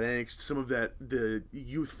some of that angst, some of the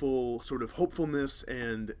youthful sort of hopefulness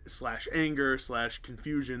and / anger /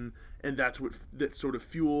 confusion, and that's what that sort of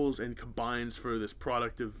fuels and combines for this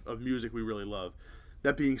product of music we really love.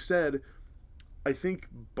 That being said, I think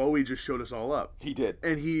Bowie just showed us all up. He did.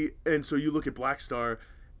 And so you look at Black Star,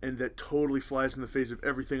 and that totally flies in the face of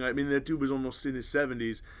everything. I mean, that dude was almost in his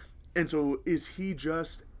 70s. And so is he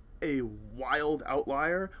just a wild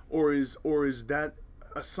outlier, or is that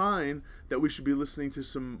a sign that we should be listening to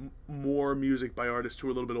some more music by artists who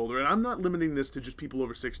are a little bit older? And I'm not limiting this to just people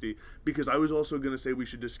over 60, because I was also going to say we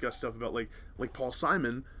should discuss stuff about like Paul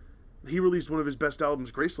Simon. He released one of his best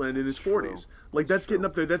albums, Graceland, in his 40s. Like, that's getting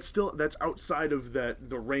up there. That's outside of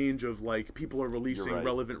the range of, like, people are releasing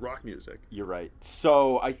relevant rock music. You're right.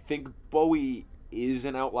 So I think Bowie is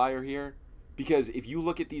an outlier here, because if you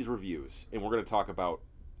look at these reviews, and we're going to talk about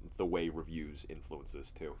the way reviews influence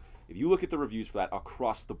this too. If you look at the reviews for that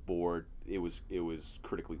across the board, it was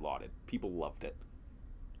critically lauded. People loved it.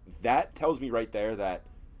 That tells me right there that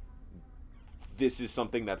this is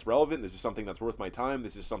something that's relevant. This is something that's worth my time.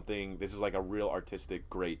 This is like a real artistic,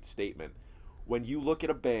 great statement. When you look at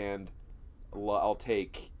a band, I'll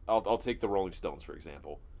take the Rolling Stones, for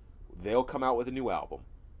example. They'll come out with a new album.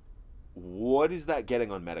 What is that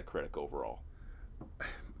getting on Metacritic overall?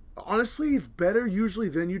 Honestly, it's better usually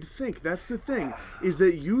than you'd think. That's the thing, is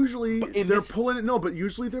that usually usually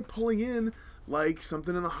they're pulling in like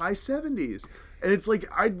something in the high 70s. And it's like,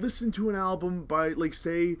 I'd listen to an album by, like,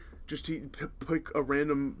 say, just to pick a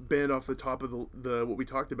random band off the top of the what we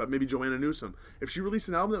talked about, maybe Joanna Newsom. If she released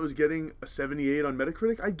an album that was getting a 78 on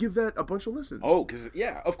Metacritic, I'd give that a bunch of listens. Oh, because,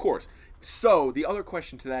 yeah, of course. So the other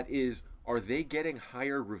question to that is, are they getting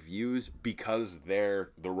higher reviews because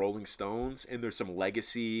they're the Rolling Stones and there's some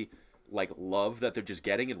legacy, like, love that they're just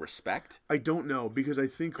getting and respect? I don't know, because I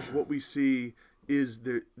think what we see is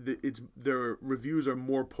their reviews are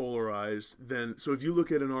more polarized than. So if you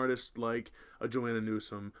look at an artist like a Joanna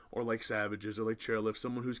Newsom or like Savages or like Chairlift,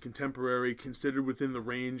 someone who's contemporary, considered within the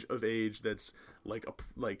range of age that's like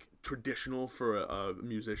traditional for a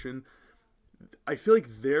musician, I feel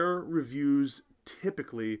like their reviews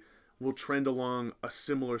typically will trend along a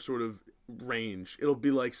similar sort of range. It'll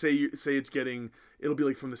be like, say it'll be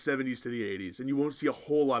like from the 70s to the 80s, and you won't see a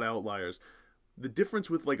whole lot of outliers. The difference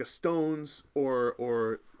with like a Stones or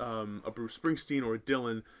a Bruce Springsteen or a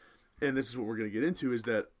Dylan, and this is what we're going to get into, is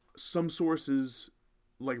that some sources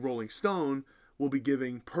like Rolling Stone will be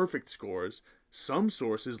giving perfect scores. Some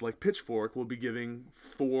sources like Pitchfork will be giving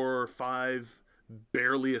 4 or 5,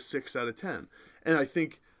 barely a 6 out of 10. And I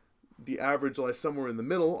think the average lies somewhere in the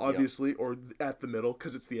middle, obviously, yep. Or at the middle,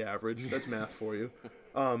 because it's the average. That's math for you.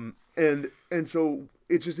 And so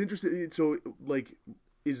it's just interesting. So, like,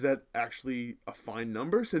 is that actually a fine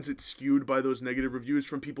number, since it's skewed by those negative reviews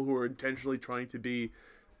from people who are intentionally trying to be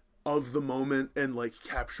of the moment and, like,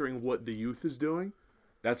 capturing what the youth is doing?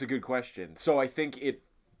 That's a good question. So I think it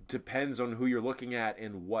depends on who you're looking at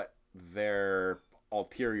and what their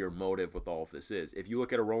ulterior motive with all of this is. If you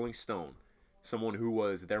look at a Rolling Stone, someone who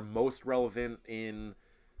was their most relevant in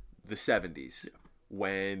the 70s, yeah,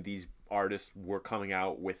 when these artists were coming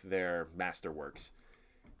out with their masterworks,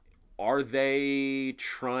 are they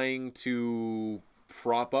trying to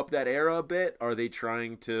prop up that era a bit? Are they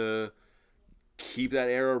trying to keep that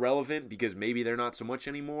era relevant because maybe they're not so much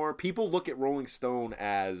anymore? People look at Rolling Stone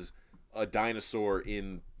as a dinosaur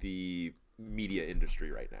in the media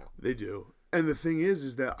industry right now. They do. And the thing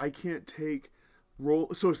is that I can't take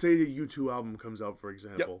so say the U2 album comes out, for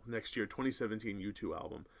example, yep, next year, 2017 U2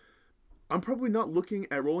 album. I'm probably not looking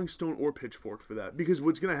at Rolling Stone or Pitchfork for that, because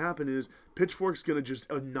what's going to happen is Pitchfork's going to just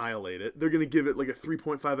annihilate it. They're going to give it like a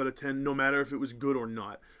 3.5 out of 10, no matter if it was good or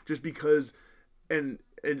not, just because. And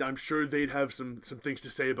I'm sure they'd have some things to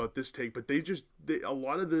say about this take, but a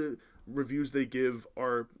lot of the reviews they give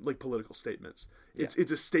are like political statements.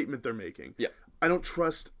 It's a statement they're making. Yeah. I don't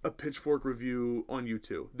trust a Pitchfork review on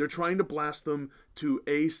YouTube. They're trying to blast them to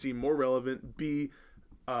A, seem more relevant, B,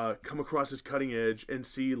 come across as cutting edge, and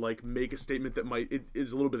C, like make a statement that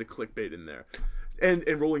is a little bit of clickbait in there. And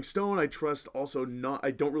Rolling Stone, I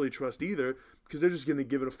don't really trust either, because they're just going to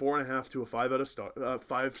give it a 4.5 to a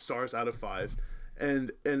 5 stars out of 5.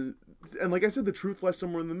 And like I said, the truth lies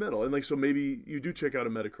somewhere in the middle. And like, so maybe you do check out a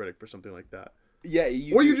Metacritic for something like that. Yeah,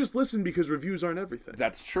 you just listen because reviews aren't everything.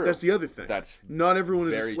 That's true. That's the other thing. Not everyone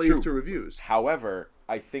is a slave to reviews. However,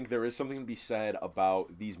 I think there is something to be said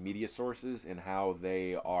about these media sources and how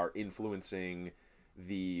they are influencing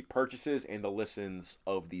the purchases and the listens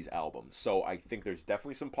of these albums. So I think there's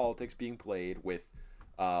definitely some politics being played with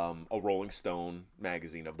a Rolling Stone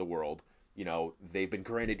magazine of the world. You know, they've been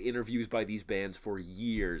granted interviews by these bands for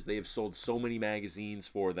years. They have sold so many magazines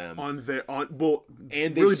for them. And they've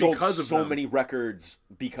really sold so many records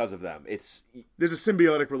because of them. There's a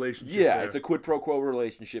symbiotic relationship. Yeah, there. It's a quid pro quo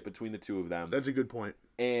relationship between the two of them. That's a good point.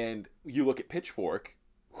 And you look at Pitchfork,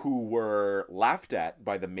 who were laughed at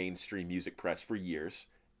by the mainstream music press for years,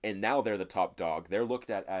 and now they're the top dog. They're looked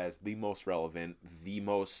at as the most relevant, the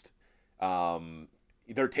most...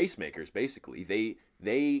 they're tastemakers, basically.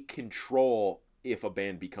 They control if a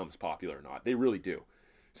band becomes popular or not. They really do.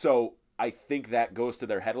 So I think that goes to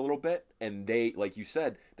their head a little bit, and they, like you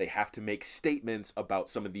said, they have to make statements about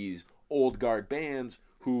some of these old guard bands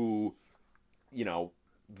who, you know,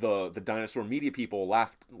 the dinosaur media people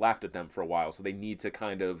laughed at them for a while, so they need to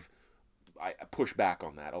kind of push back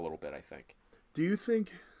on that a little bit, I think. Do you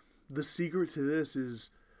think the secret to this is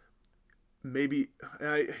maybe, and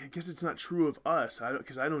I guess it's not true of us,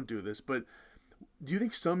 because I don't do this, but do you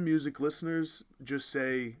think some music listeners just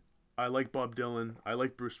say, I like Bob Dylan, I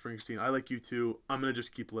like Bruce Springsteen, I like U2, I'm going to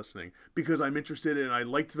just keep listening because I'm interested and I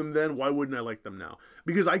liked them then, why wouldn't I like them now?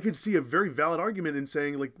 Because I could see a very valid argument in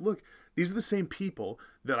saying, like, look, these are the same people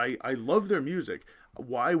that I love their music.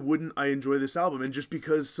 Why wouldn't I enjoy this album? And just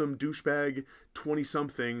because some douchebag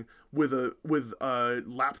 20-something with a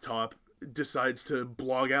laptop decides to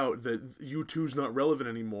blog out that U2's not relevant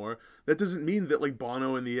anymore, that doesn't mean that like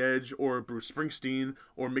Bono and The Edge or Bruce Springsteen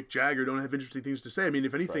or Mick Jagger don't have interesting things to say. I mean,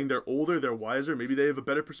 if anything, They're older, they're wiser, maybe they have a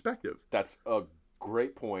better perspective. That's a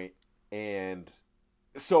great point. And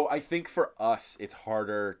so I think for us, it's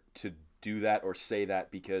harder to do that or say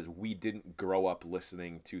that because we didn't grow up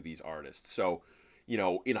listening to these artists. So, you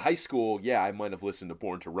know, in high school, yeah, I might have listened to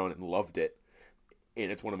Born to Run and loved it,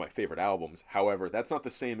 and it's one of my favorite albums. However, that's not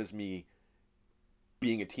the same as me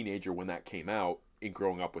being a teenager when that came out and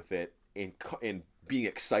growing up with it and being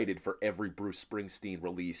excited for every Bruce Springsteen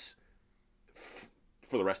release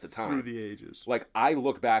for the rest of the time. Through the ages. Like, I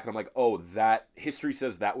look back and I'm like, oh, that history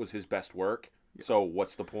says that was his best work. Yeah. So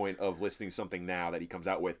what's the point of listening to something now that he comes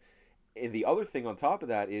out with? And the other thing on top of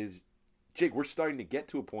that is, Jake, we're starting to get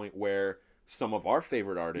to a point where some of our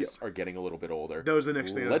favorite artists are getting a little bit older. That was the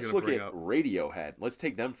next thing I was going to bring up. Let's look at Radiohead. Let's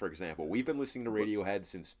take them, for example. We've been listening to Radiohead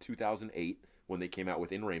since 2008 when they came out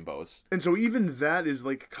with In Rainbows. And so even that is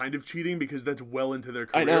like kind of cheating because that's well into their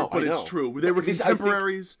career. I know. It's true. They were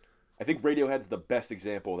contemporaries. I think Radiohead's the best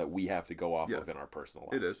example that we have to go off of in our personal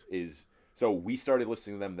lives. It is. So we started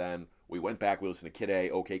listening to them then. We went back. We listened to Kid A,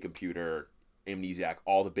 OK Computer, Amnesiac,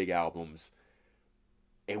 all the big albums.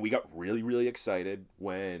 And we got really, really excited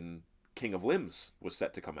when King of Limbs was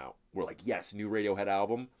set to come out. We're like, yes, new Radiohead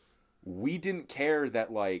album. We didn't care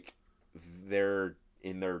that, like, they're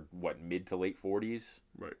in their, mid to late 40s?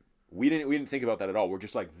 Right. We didn't think about that at all. We're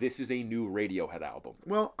just like, this is a new Radiohead album.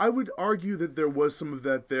 Well, I would argue that there was some of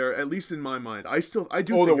that there, at least in my mind. I do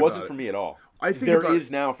Oh, there wasn't for me at all. I think there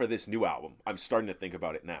is now for this new album. I'm starting to think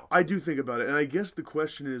about it now. I do think about it, and I guess the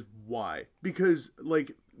question is why? Because,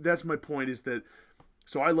 like, that's my point is that,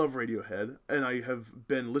 so I love Radiohead, and I have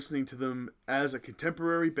been listening to them as a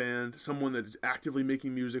contemporary band, someone that is actively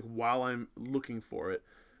making music while I'm looking for it,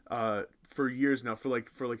 for years now, for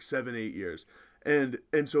like 7-8 years. And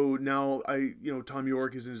so now Tom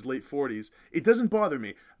York is in his late 40s. It doesn't bother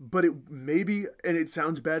me, but it maybe, and it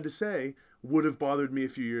sounds bad to say, would have bothered me a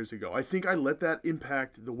few years ago. I think I let that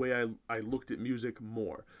impact the way I looked at music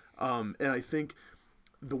more. And I think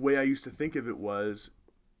the way I used to think of it was,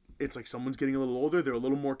 it's like someone's getting a little older, they're a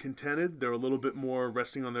little more contented, they're a little bit more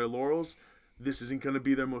resting on their laurels. this isn't going to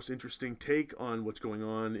be their most interesting take on what's going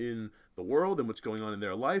on in the world and what's going on in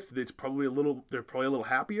their life. They're probably a little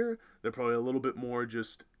happier. They're probably a little bit more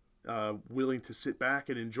just willing to sit back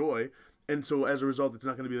and enjoy. And so as a result, it's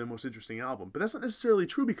not going to be their most interesting album. But that's not necessarily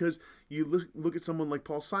true, because you look at someone like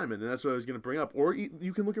Paul Simon, and that's what I was going to bring up. Or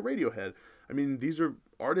you can look at Radiohead. I mean, these are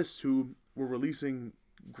artists who were releasing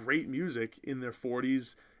great music in their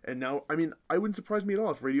 40s. And now, I mean, I wouldn't surprise me at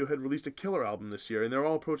all if Radiohead released a killer album this year, and they're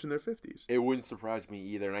all approaching their 50s. It wouldn't surprise me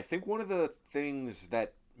either. And I think one of the things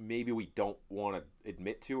that maybe we don't want to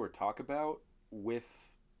admit to or talk about with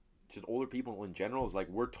just older people in general is, like,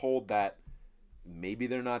 we're told that maybe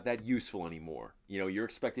they're not that useful anymore. You know, you're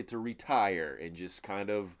expected to retire and just kind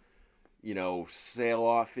of, you know, sail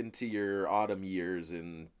off into your autumn years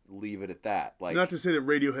and leave it at that. Like, not to say that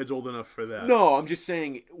Radiohead's old enough for that. No, I'm just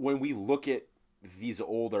saying, when we look at these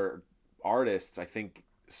older artists, I think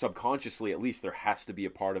subconsciously, at least, there has to be a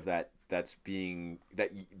part of that that's being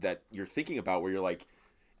that you're thinking about, where you're like,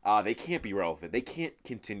 they can't be relevant. They can't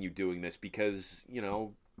continue doing this because, you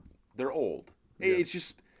know, they're old. Yeah.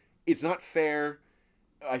 It's not fair.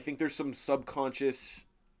 I think there's some subconscious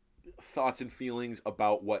thoughts and feelings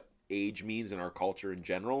about what age means in our culture in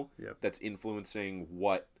general. Yep. That's influencing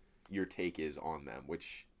what your take is on them,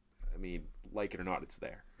 which, I mean, like it or not, it's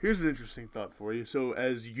there. Here's an interesting thought for you. So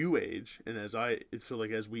as you age, and as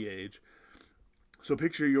we age, so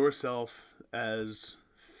picture yourself as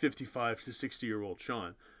 55 to 60-year-old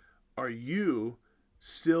Sean. Are you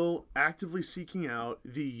still actively seeking out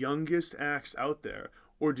the youngest acts out there?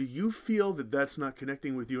 Or do you feel that that's not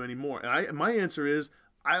connecting with you anymore? And my answer is,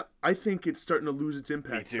 I think it's starting to lose its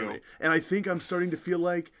impact for me. And I think I'm starting to feel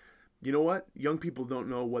like, you know what? Young people don't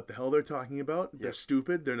know what the hell they're talking about. They're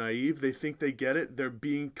stupid. They're naive. They think they get it. They're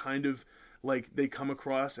being kind of like, they come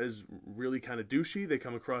across as really kind of douchey. They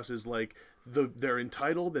come across as like they're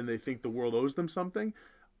entitled and they think the world owes them something.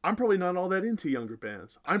 I'm probably not all that into younger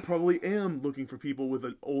bands. I probably am looking for people with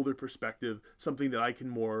an older perspective, something that I can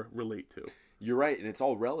more relate to. You're right, and it's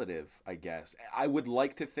all relative, I guess. I would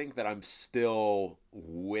like to think that I'm still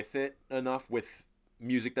with it enough with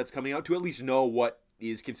music that's coming out to at least know what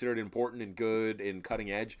is considered important and good and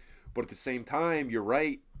cutting edge. But at the same time, you're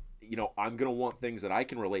right. You know, I'm going to want things that I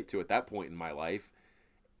can relate to at that point in my life.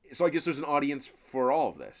 So I guess there's an audience for all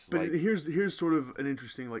of this. But here's sort of an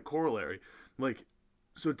interesting like corollary. Like,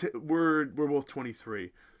 so we're both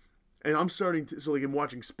 23, and I'm starting to, so like I'm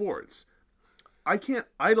watching sports. I can't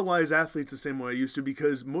idolize athletes the same way I used to,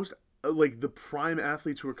 because most like the prime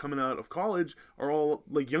athletes who are coming out of college are all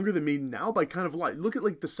like younger than me now by kind of a lot. Look at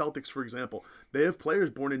like the Celtics, for example. They have players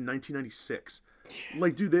born in 1996.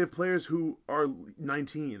 Like, dude, they have players who are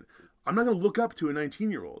 19. I'm not going to look up to a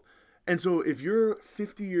 19-year-old. And so if you're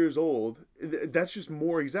 50 years old, that's just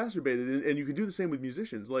more exacerbated. And you can do the same with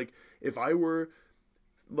musicians. Like, if I were,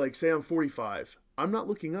 like, say I'm 45, I'm not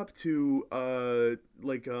looking up to,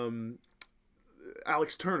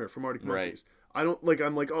 Alex Turner from Arctic Monkeys. Right. I don't, like,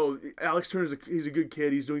 I'm like, oh, Alex Turner's he's a good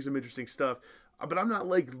kid. He's doing some interesting stuff. But I'm not,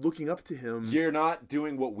 like, looking up to him. You're not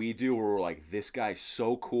doing what we do where we're like, this guy's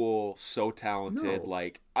so cool, so talented. No.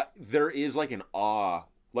 Like, there is, like, an awe.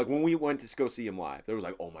 Like, when we went to go see him live, there was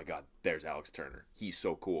like, oh, my God, there's Alex Turner. He's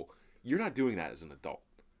so cool. You're not doing that as an adult.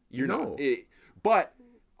 You're not. But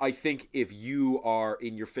I think if you are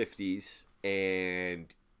in your 50s and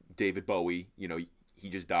David Bowie, you know, he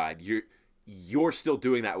just died, you're still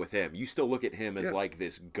doing that with him. You still look at him as, like,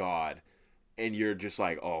 this god. And you're just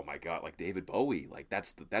like, oh my God, like David Bowie, like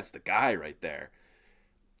that's the guy right there.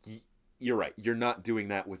 You're right. You're not doing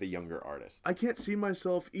that with a younger artist. I can't see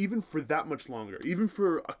myself, even for that much longer, even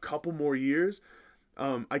for a couple more years,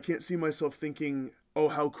 I can't see myself thinking, oh,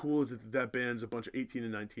 how cool is it that band's a bunch of 18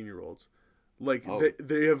 and 19-year-olds. Like,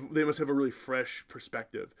 they must have a really fresh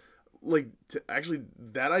perspective. Like, actually,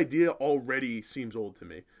 that idea already seems old to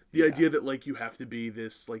me. The idea that, like, you have to be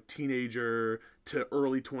this, like, teenager to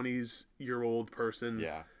early 20s-year-old person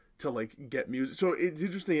to, like, get music. So it's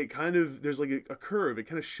interesting. It kind of, there's, like, a curve. It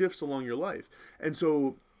kind of shifts along your life. And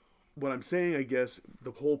so what I'm saying, I guess,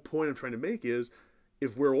 the whole point I'm trying to make is,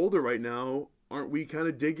 if we're older right now, aren't we kind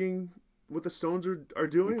of digging what the Stones are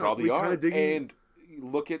doing? We probably are. Kind of digging? And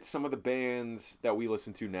look at some of the bands that we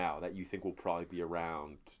listen to now that you think will probably be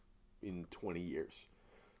around in 20 years,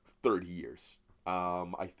 30 years.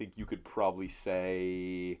 I think you could probably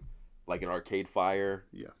say like an Arcade Fire,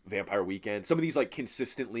 Vampire Weekend, some of these like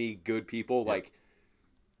consistently good people. Like,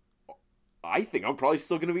 I think I'm probably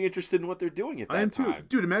still going to be interested in what they're doing at that time. I am too.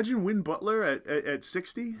 Dude, imagine Win Butler at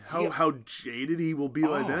 60. How jaded he will be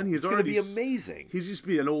by then. He's going to be amazing. He's just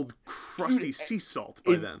be an old crusty sea salt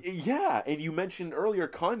by then. Yeah, and you mentioned earlier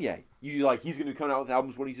Kanye. He's going to be coming out with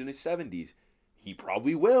albums when he's in his 70s. He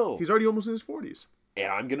probably will. He's already almost in his 40s.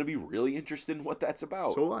 And I'm going to be really interested in what that's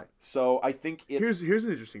about. So will I. So I think Here's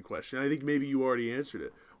an interesting question. I think maybe you already answered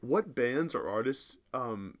it. What bands or artists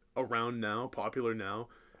around now, popular now,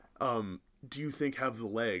 do you think have the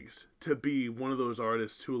legs to be one of those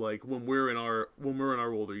artists who, like, when we're in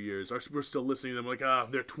our older years, we're still listening to them like,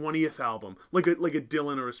 their 20th album, like a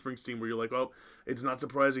Dylan or a Springsteen, where you're like, oh, it's not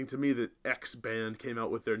surprising to me that X band came out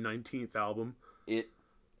with their 19th album.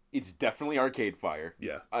 It's definitely Arcade Fire.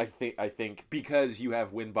 Yeah. I think because you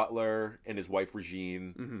have Win Butler and his wife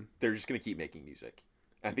Regine, they're just gonna keep making music.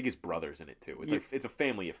 And I think his brother's in it too. It's a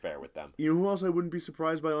family affair with them. You know who else I wouldn't be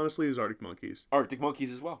surprised by, honestly, is Arctic Monkeys. Arctic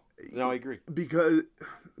Monkeys as well. No, I agree.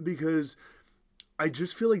 Because I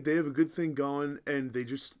just feel like they have a good thing going, and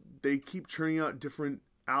they keep churning out different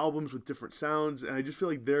albums with different sounds, and I just feel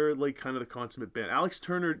like they're like kind of the consummate band. Alex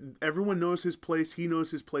Turner, everyone knows his place. He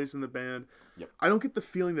knows his place in the band. Yep. I don't get the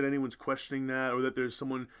feeling that anyone's questioning that, or that there's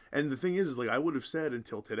someone. And the thing is like, I would have said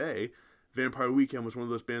until today, Vampire Weekend was one of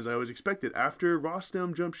those bands I always expected. After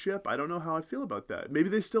Rostam jumped ship, I don't know how I feel about that. Maybe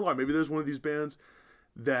they still are. Maybe there's one of these bands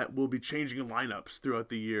that will be changing lineups throughout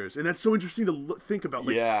the years, and that's so interesting to think about.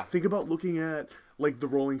 Like, think about looking at like the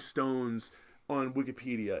Rolling Stones on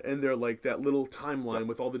Wikipedia, and they're like that little timeline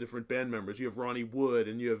with all the different band members. You have Ronnie Wood,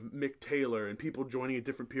 and you have Mick Taylor, and people joining at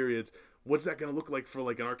different periods. What's that going to look like for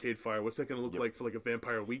like an Arcade Fire? What's that going to look like for like a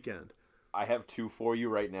Vampire Weekend? I have two for you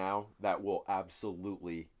right now that will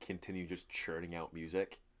absolutely continue just churning out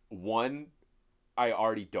music. One, I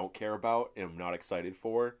already don't care about and I'm not excited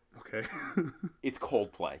for. Okay. It's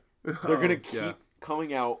Coldplay. They're going to keep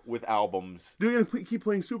coming out with albums. They're going to keep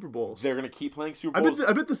playing Super Bowls. They're going to keep playing Super Bowls.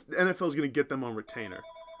 I bet the NFL is going to get them on retainer.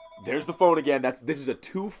 There's the phone again. This is a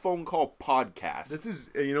 2-phone call podcast. This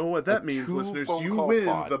is, you know what that means, listeners? You win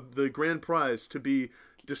the grand prize to be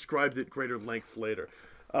described at greater lengths later.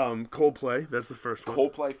 Coldplay, that's the first one.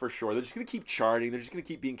 Coldplay for sure. They're just going to keep charting. They're just going to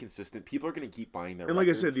keep being consistent. People are going to keep buying their records.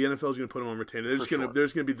 Like I said, the NFL is going to put them on retainer. They're going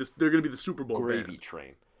to be this. They're going to be the Super Bowl gravy band.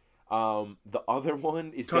 Train. The other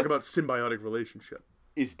one is talk about symbiotic relationship.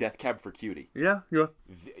 Is Death Cab for Cutie. Yeah.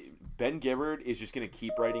 Ben Gibbard is just going to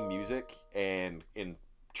keep writing music and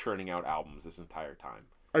churning out albums this entire time.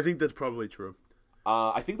 I think that's probably true.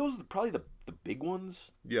 I think those are probably the big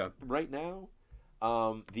ones. Yeah. Right now.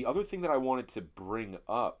 The other thing that I wanted to bring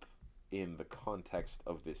up in the context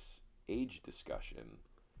of this age discussion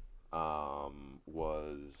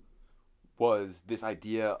was this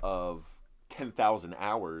idea of 10,000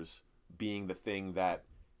 hours being the thing that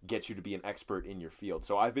gets you to be an expert in your field.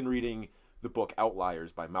 So I've been reading the book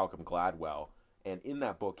Outliers by Malcolm Gladwell, and in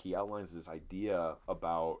that book he outlines this idea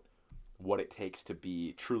about what it takes to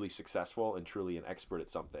be truly successful and truly an expert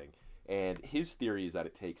at something. And his theory is that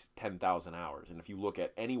it takes 10,000 hours. And if you look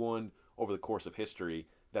at anyone over the course of history,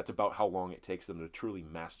 that's about how long it takes them to truly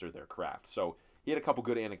master their craft. So he had a couple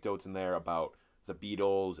good anecdotes in there about the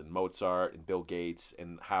Beatles and Mozart and Bill Gates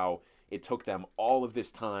and how it took them all of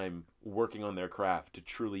this time working on their craft to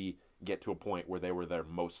truly get to a point where they were their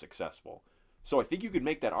most successful. So I think you could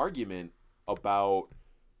make that argument about,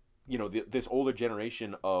 this older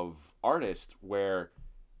generation of artists where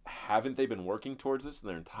haven't they been working towards this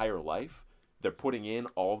their entire life? They're putting in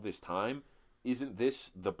all of this time. Isn't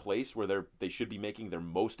this the place where they should be making their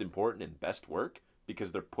most important and best work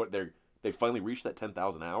because they finally reached that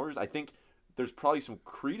 10,000 hours? I think there's probably some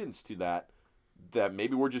credence to that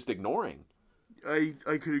maybe we're just ignoring. I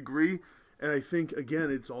could agree, and I think again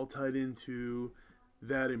it's all tied into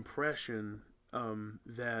that impression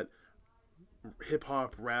that hip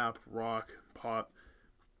hop, rap, rock, pop,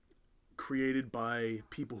 created by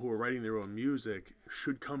people who are writing their own music,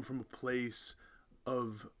 should come from a place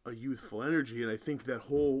of a youthful energy. And I think that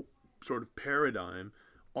whole sort of paradigm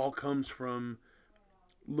all comes from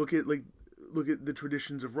look at the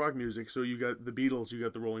traditions of rock music. So you got the Beatles, you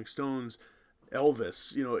got the Rolling Stones,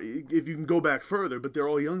 Elvis, if you can go back further, but they're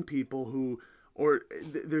all young people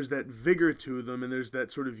there's that vigor to them, and there's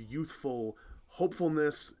that sort of youthful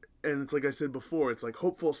hopefulness. And it's like I said before, it's like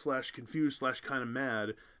hopeful / confused / kind of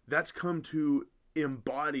mad. That's come to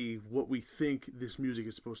embody what we think this music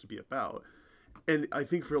is supposed to be about. And I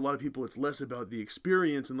think for a lot of people, it's less about the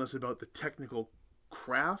experience and less about the technical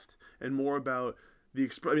craft and more about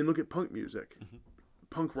look at punk music. Mm-hmm.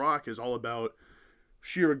 Punk rock is all about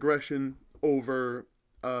sheer aggression over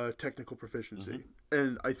technical proficiency. Mm-hmm.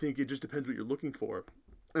 And I think it just depends what you're looking for.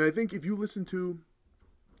 And I think if you listen to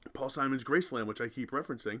Paul Simon's Graceland, which I keep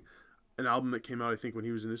referencing, an album that came out, I think, when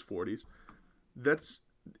he was in his 40s,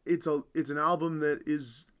 it's an album that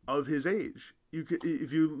is of his age.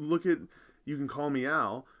 If you look at You Can Call Me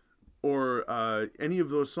Al, or any of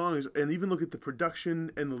those songs, and even look at the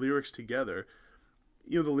production and the lyrics together,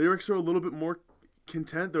 the lyrics are a little bit more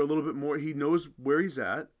content. They're a little bit more. He knows where he's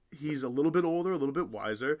at. He's a little bit older, a little bit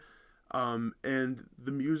wiser, and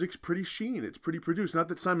the music's pretty sheen. It's pretty produced. Not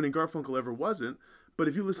that Simon and Garfunkel ever wasn't, but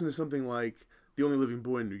if you listen to something like "The Only Living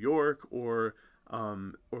Boy in New York" or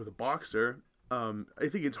 "The Boxer," I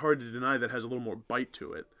think it's hard to deny that has a little more bite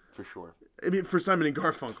to it. For sure. I mean, for Simon and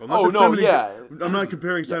Garfunkel. I'm not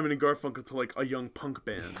comparing Simon and Garfunkel to like a young punk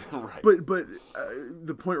band. Right. But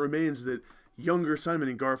the point remains that younger Simon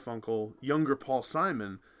and Garfunkel, younger Paul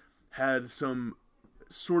Simon, had some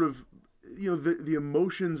sort of, the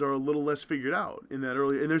emotions are a little less figured out in that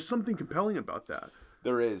early, and there's something compelling about that.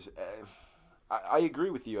 There is. I agree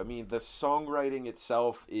with you. I mean, the songwriting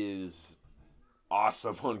itself is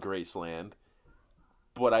awesome on Graceland,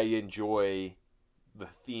 but I enjoy the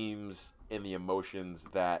themes and the emotions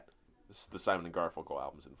that the Simon and Garfunkel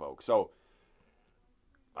albums invoke. So,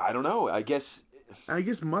 I don't know. I guess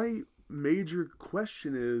my major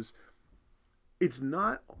question is, it's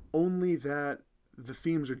not only that the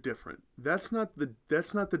themes are different. That's not the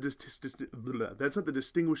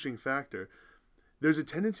distinguishing factor. There's a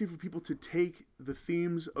tendency for people to take the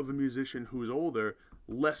themes of a musician who is older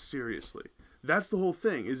less seriously. That's the whole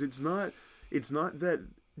thing. It's not that,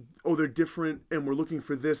 oh, they're different and we're looking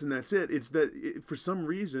for this and that's it. It's that for some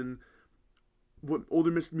reason, what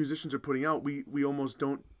older musicians are putting out, we almost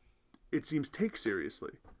don't, it seems, take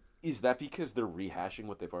seriously. Is that because they're rehashing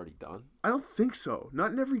what they've already done? I don't think so.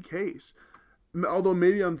 Not in every case. Although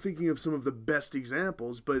maybe I'm thinking of some of the best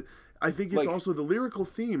examples, but I think it's also the lyrical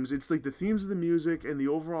themes. It's like the themes of the music and the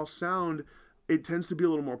overall sound, it tends to be a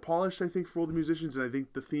little more polished, I think, for older musicians, and I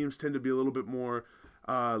think the themes tend to be a little bit more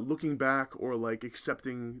looking back or like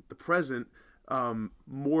accepting the present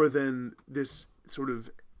more than this sort of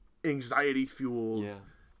anxiety-fueled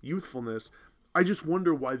youthfulness. I just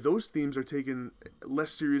wonder why those themes are taken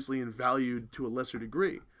less seriously and valued to a lesser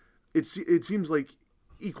degree. It seems like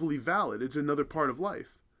equally valid. It's another part of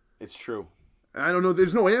life. It's true. I don't know.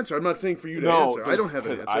 There's no answer. I'm not saying for you to answer. I don't have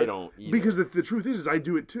an answer. I don't either. Because the truth is I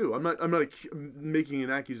do it too. I'm not making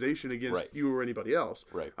an accusation against you or anybody else.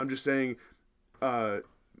 Right. I'm just saying,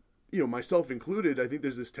 myself included, I think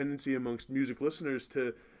there's this tendency amongst music listeners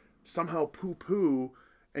to somehow poo-poo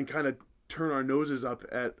and kind of turn our noses up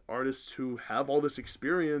at artists who have all this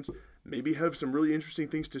experience, maybe have some really interesting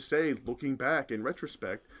things to say looking back in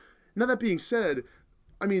retrospect. Now, that being said,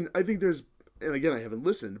 I mean, I think there's, and again, I haven't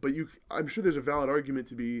listened, but I'm sure there's a valid argument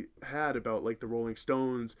to be had about like the Rolling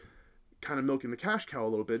Stones kind of milking the cash cow a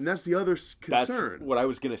little bit, and that's the other concern. That's what I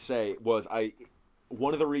was going to say was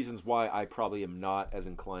one of the reasons why I probably am not as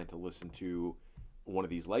inclined to listen to one of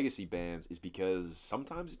these legacy bands is because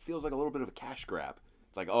sometimes it feels like a little bit of a cash grab.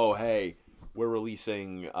 It's like, oh, hey, we're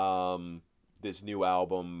releasing this new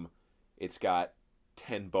album. It's got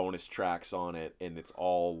 10 bonus tracks on it, and it's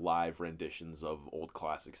all live renditions of old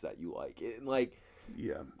classics that you like. And I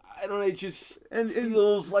don't know, it just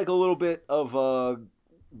feels like a little bit of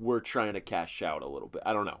we're trying to cash out a little bit.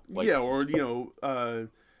 I don't know. Or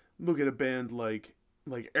look at a band like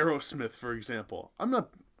Aerosmith, for example.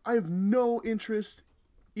 I have no interest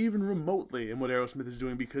even remotely in what Aerosmith is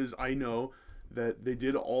doing because I know that they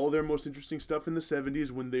did all their most interesting stuff in the 70s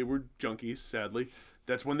when they were junkies, sadly.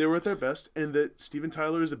 That's when they were at their best, and that Steven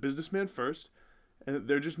Tyler is a businessman first, and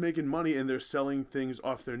they're just making money, and they're selling things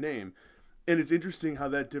off their name. And it's interesting how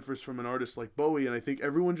that differs from an artist like Bowie, and I think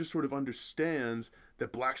everyone just sort of understands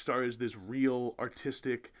that Black Star is this real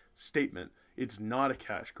artistic statement. It's not a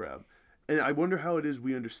cash grab. And I wonder how it is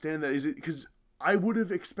we understand that. Is it because I would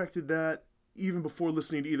have expected that even before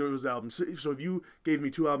listening to either of those albums. So if you gave me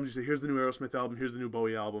two albums, you say, here's the new Aerosmith album, here's the new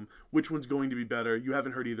Bowie album, which one's going to be better? You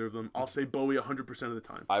haven't heard either of them. I'll say Bowie 100% of the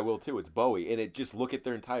time. I will too. It's Bowie. And just look at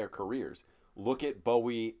their entire careers. Look at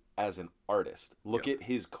Bowie as an artist. Look at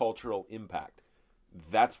his cultural impact.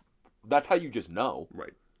 That's how you just know.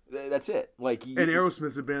 Right. That's it. And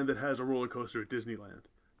Aerosmith's a band that has a roller coaster at Disneyland.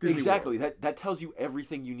 Exactly. That tells you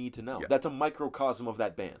everything you need to know. Yeah. That's a microcosm of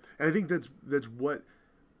that band. And I think that's what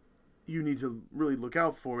you need to really look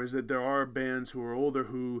out for, is that there are bands who are older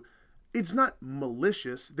who, it's not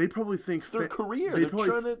malicious. They probably think it's their career. They're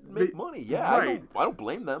trying to make money. Yeah, right. I don't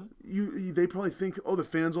blame them. They probably think, oh, the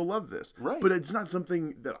fans will love this. Right. But it's not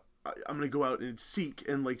something that I'm going to go out and seek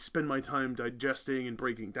and spend my time digesting and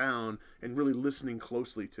breaking down and really listening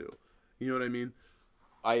closely to. You know what I mean?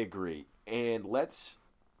 I agree. And let's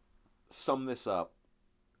sum this up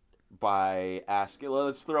by asking,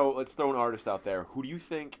 let's throw an artist out there. Who do you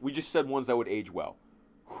think, we just said ones that would age well.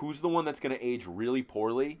 Who's the one that's going to age really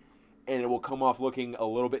poorly and it will come off looking a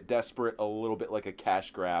little bit desperate, a little bit like a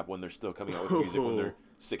cash grab when they're still coming out with music when they're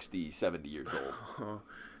 60, 70 years old?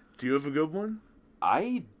 Do you have a good one?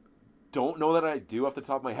 I don't know that I do off the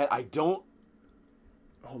top of my head.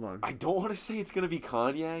 Hold on. I don't want to say it's going to be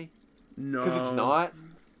Kanye. No. Because it's not.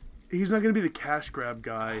 He's not going to be the cash grab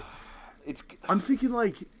guy. I'm thinking,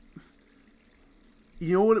 like...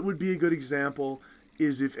 You know what it would be a good example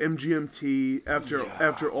is if MGMT,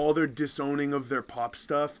 after all their disowning of their pop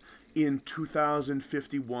stuff, in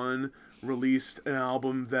 2051 released an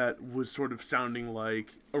album that was sort of sounding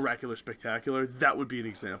like Oracular Spectacular. That would be an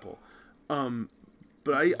example.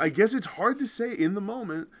 But I guess it's hard to say in the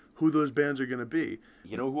moment who those bands are going to be.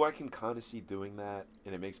 You know who I can kind of see doing that,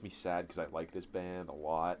 and it makes me sad because I like this band a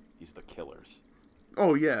lot, is The Killers.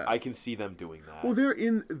 Oh, yeah. I can see them doing that. Well,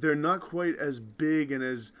 they're not quite as big and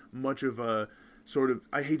as much of a sort of,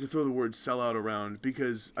 I hate to throw the word sellout around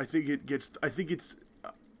because I think it's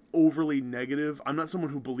overly negative. I'm not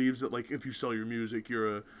someone who believes that, like, if you sell your music,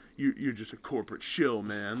 you're just a corporate shill,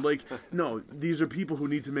 man. Like, no, these are people who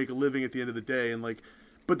need to make a living at the end of the day, and, like,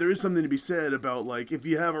 but there is something to be said about, like, if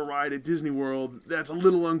you have a ride at Disney World, that's a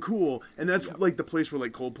little uncool. And that's, like, the place where,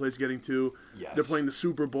 like, Coldplay's getting to. Yes. They're playing the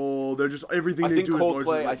Super Bowl. They're just, everything they do is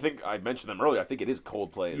largely... I think I mentioned them earlier. I think it is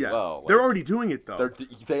Coldplay as well. Like, they're already doing it, though.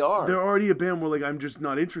 They are. They're already a band where, like, I'm just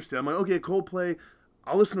not interested. I'm like, okay, Coldplay,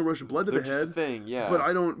 I'll listen to Rush of Blood to the Head. Just a thing, yeah. But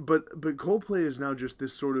I don't... But Coldplay is now just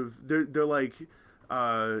this sort of... They're like...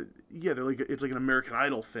 they're like it's like an American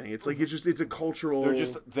Idol thing. It's like it's a cultural. They're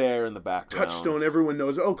just there in the background. Touchstone. Everyone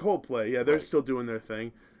knows. Oh, Coldplay. Yeah, they're still doing their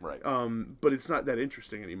thing. Right. But it's not that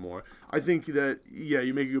interesting anymore. I think that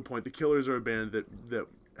you make a good point. The Killers are a band that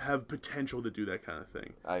have potential to do that kind of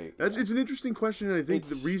thing. It's an interesting question, and I think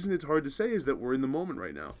the reason it's hard to say is that we're in the moment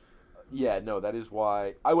right now. Yeah, no, that is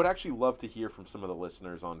why I would actually love to hear from some of the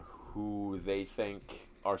listeners on who they think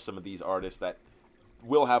are some of these artists that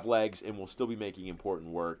will have legs and will still be making important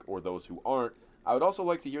work, or those who aren't. I would also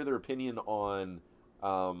like to hear their opinion on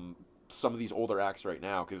some of these older acts right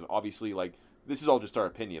now, because obviously, like, this is all just our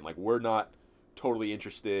opinion. Like, we're not totally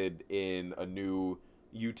interested in a new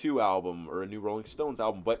U2 album or a new Rolling Stones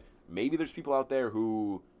album, but maybe there's people out there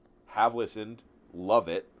who have listened, love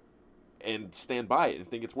it, and stand by it and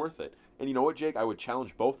think it's worth it. And you know what, Jake? I would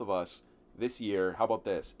challenge both of us this year. How about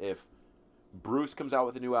this? If Bruce comes out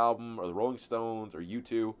with a new album, or the Rolling Stones, or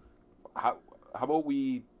U2, how about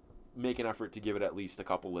we make an effort to give it at least a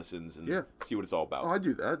couple listens and see what it's all about? Oh, I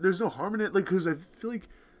do that. There's no harm in it, like, because I feel like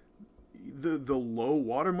the low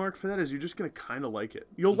watermark for that is you're just gonna kind of like it.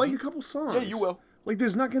 You'll like a couple songs. Yeah, you will. Like,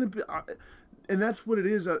 there's not gonna be, and that's what it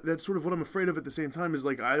is. That's sort of what I'm afraid of at the same time. Is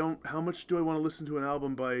like, how much do I want to listen to an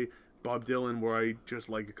album by Bob Dylan where I just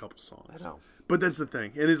like a couple songs? I know. But that's the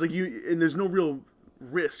thing, and it's like and there's no real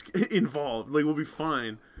risk involved. Like, we'll be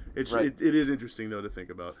fine. It is interesting though to think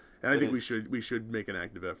about, and I think we should make an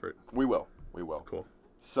active effort. We will. Cool.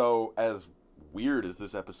 So, as weird as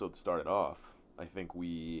this episode started off, I think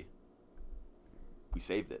we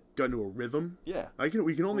saved it. Got into a rhythm. Yeah.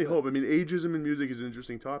 We can only hope. I mean, ageism in music is an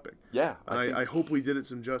interesting topic. Yeah. I hope we did it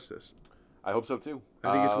some justice. I hope so too.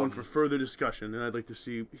 I think it's one for further discussion, and I'd like to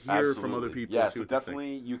hear from other people. Yeah. So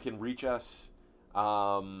definitely, you can reach us.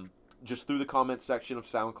 Just through the comments section of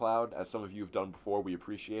SoundCloud, as some of you have done before. We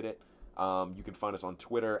appreciate it. You can find us on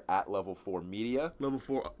Twitter at Level 4 Media. Level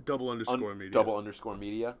 4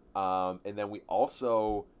 _media. _media. And then we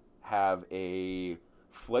also have a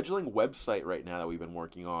fledgling website right now that we've been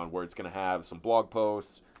working on, where it's going to have some blog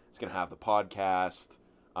posts. It's going to have the podcast.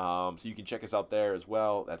 So you can check us out there as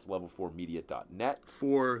well. That's level4media.net.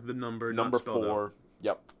 For the number 4. Out.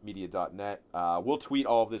 Yep, media.net. We'll tweet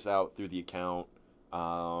all of this out through the account.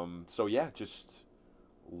 So yeah, just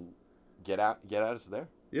get at us there.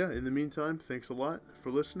 Yeah. In the meantime, thanks a lot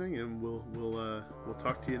for listening, and we'll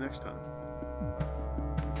talk to you next time.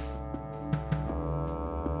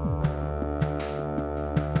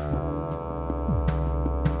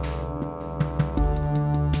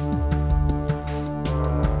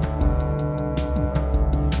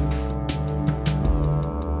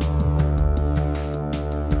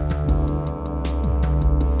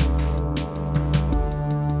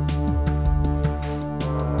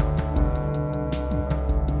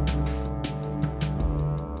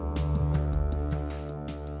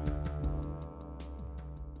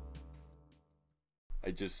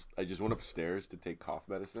 I just went upstairs to take cough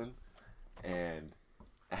medicine, and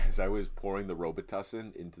as I was pouring the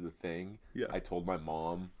Robitussin into the thing, I told my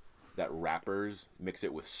mom that rappers mix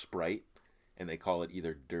it with Sprite, and they call it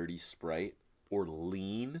either Dirty Sprite or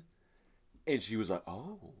Lean, and she was like,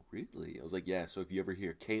 "Oh, really?" I was like, "Yeah, so if you ever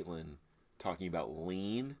hear Caitlin talking about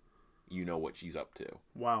Lean, you know what she's up to."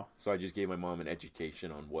 Wow. So I just gave my mom an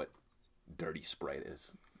education on what Dirty Sprite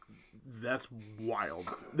is. That's wild.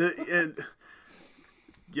 And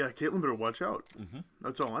Yeah, Caitlin better watch out. Mm-hmm.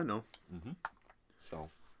 That's all I know. Mm-hmm. So,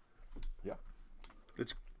 yeah.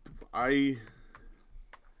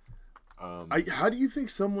 How do you think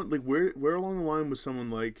someone, like, where along the line was someone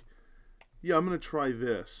like, yeah, I'm gonna try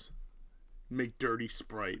this, make dirty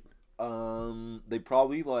Sprite? They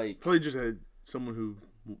probably just had someone who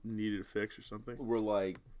needed a fix or something. were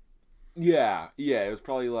like, yeah, it was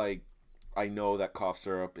probably like, I know that cough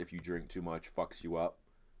syrup, if you drink too much, fucks you up,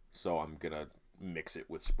 so I'm gonna mix it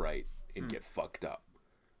with Sprite and get fucked up.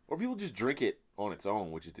 Or people just drink it on its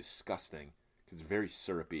own, which is disgusting because it's very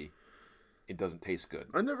syrupy. It doesn't taste good.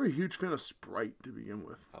 I'm never a huge fan of Sprite to begin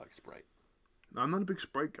with. I like Sprite. I'm not a big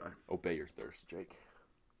Sprite guy. Obey your thirst, Jake.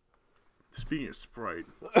 Speaking of Sprite.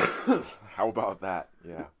 How about that?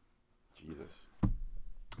 Yeah. Jesus.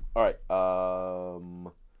 All right. Are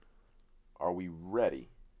we ready?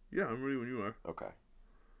 Yeah, I'm ready when you are. Okay.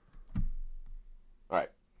 All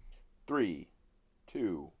right. 3,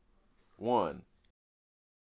 2, 1.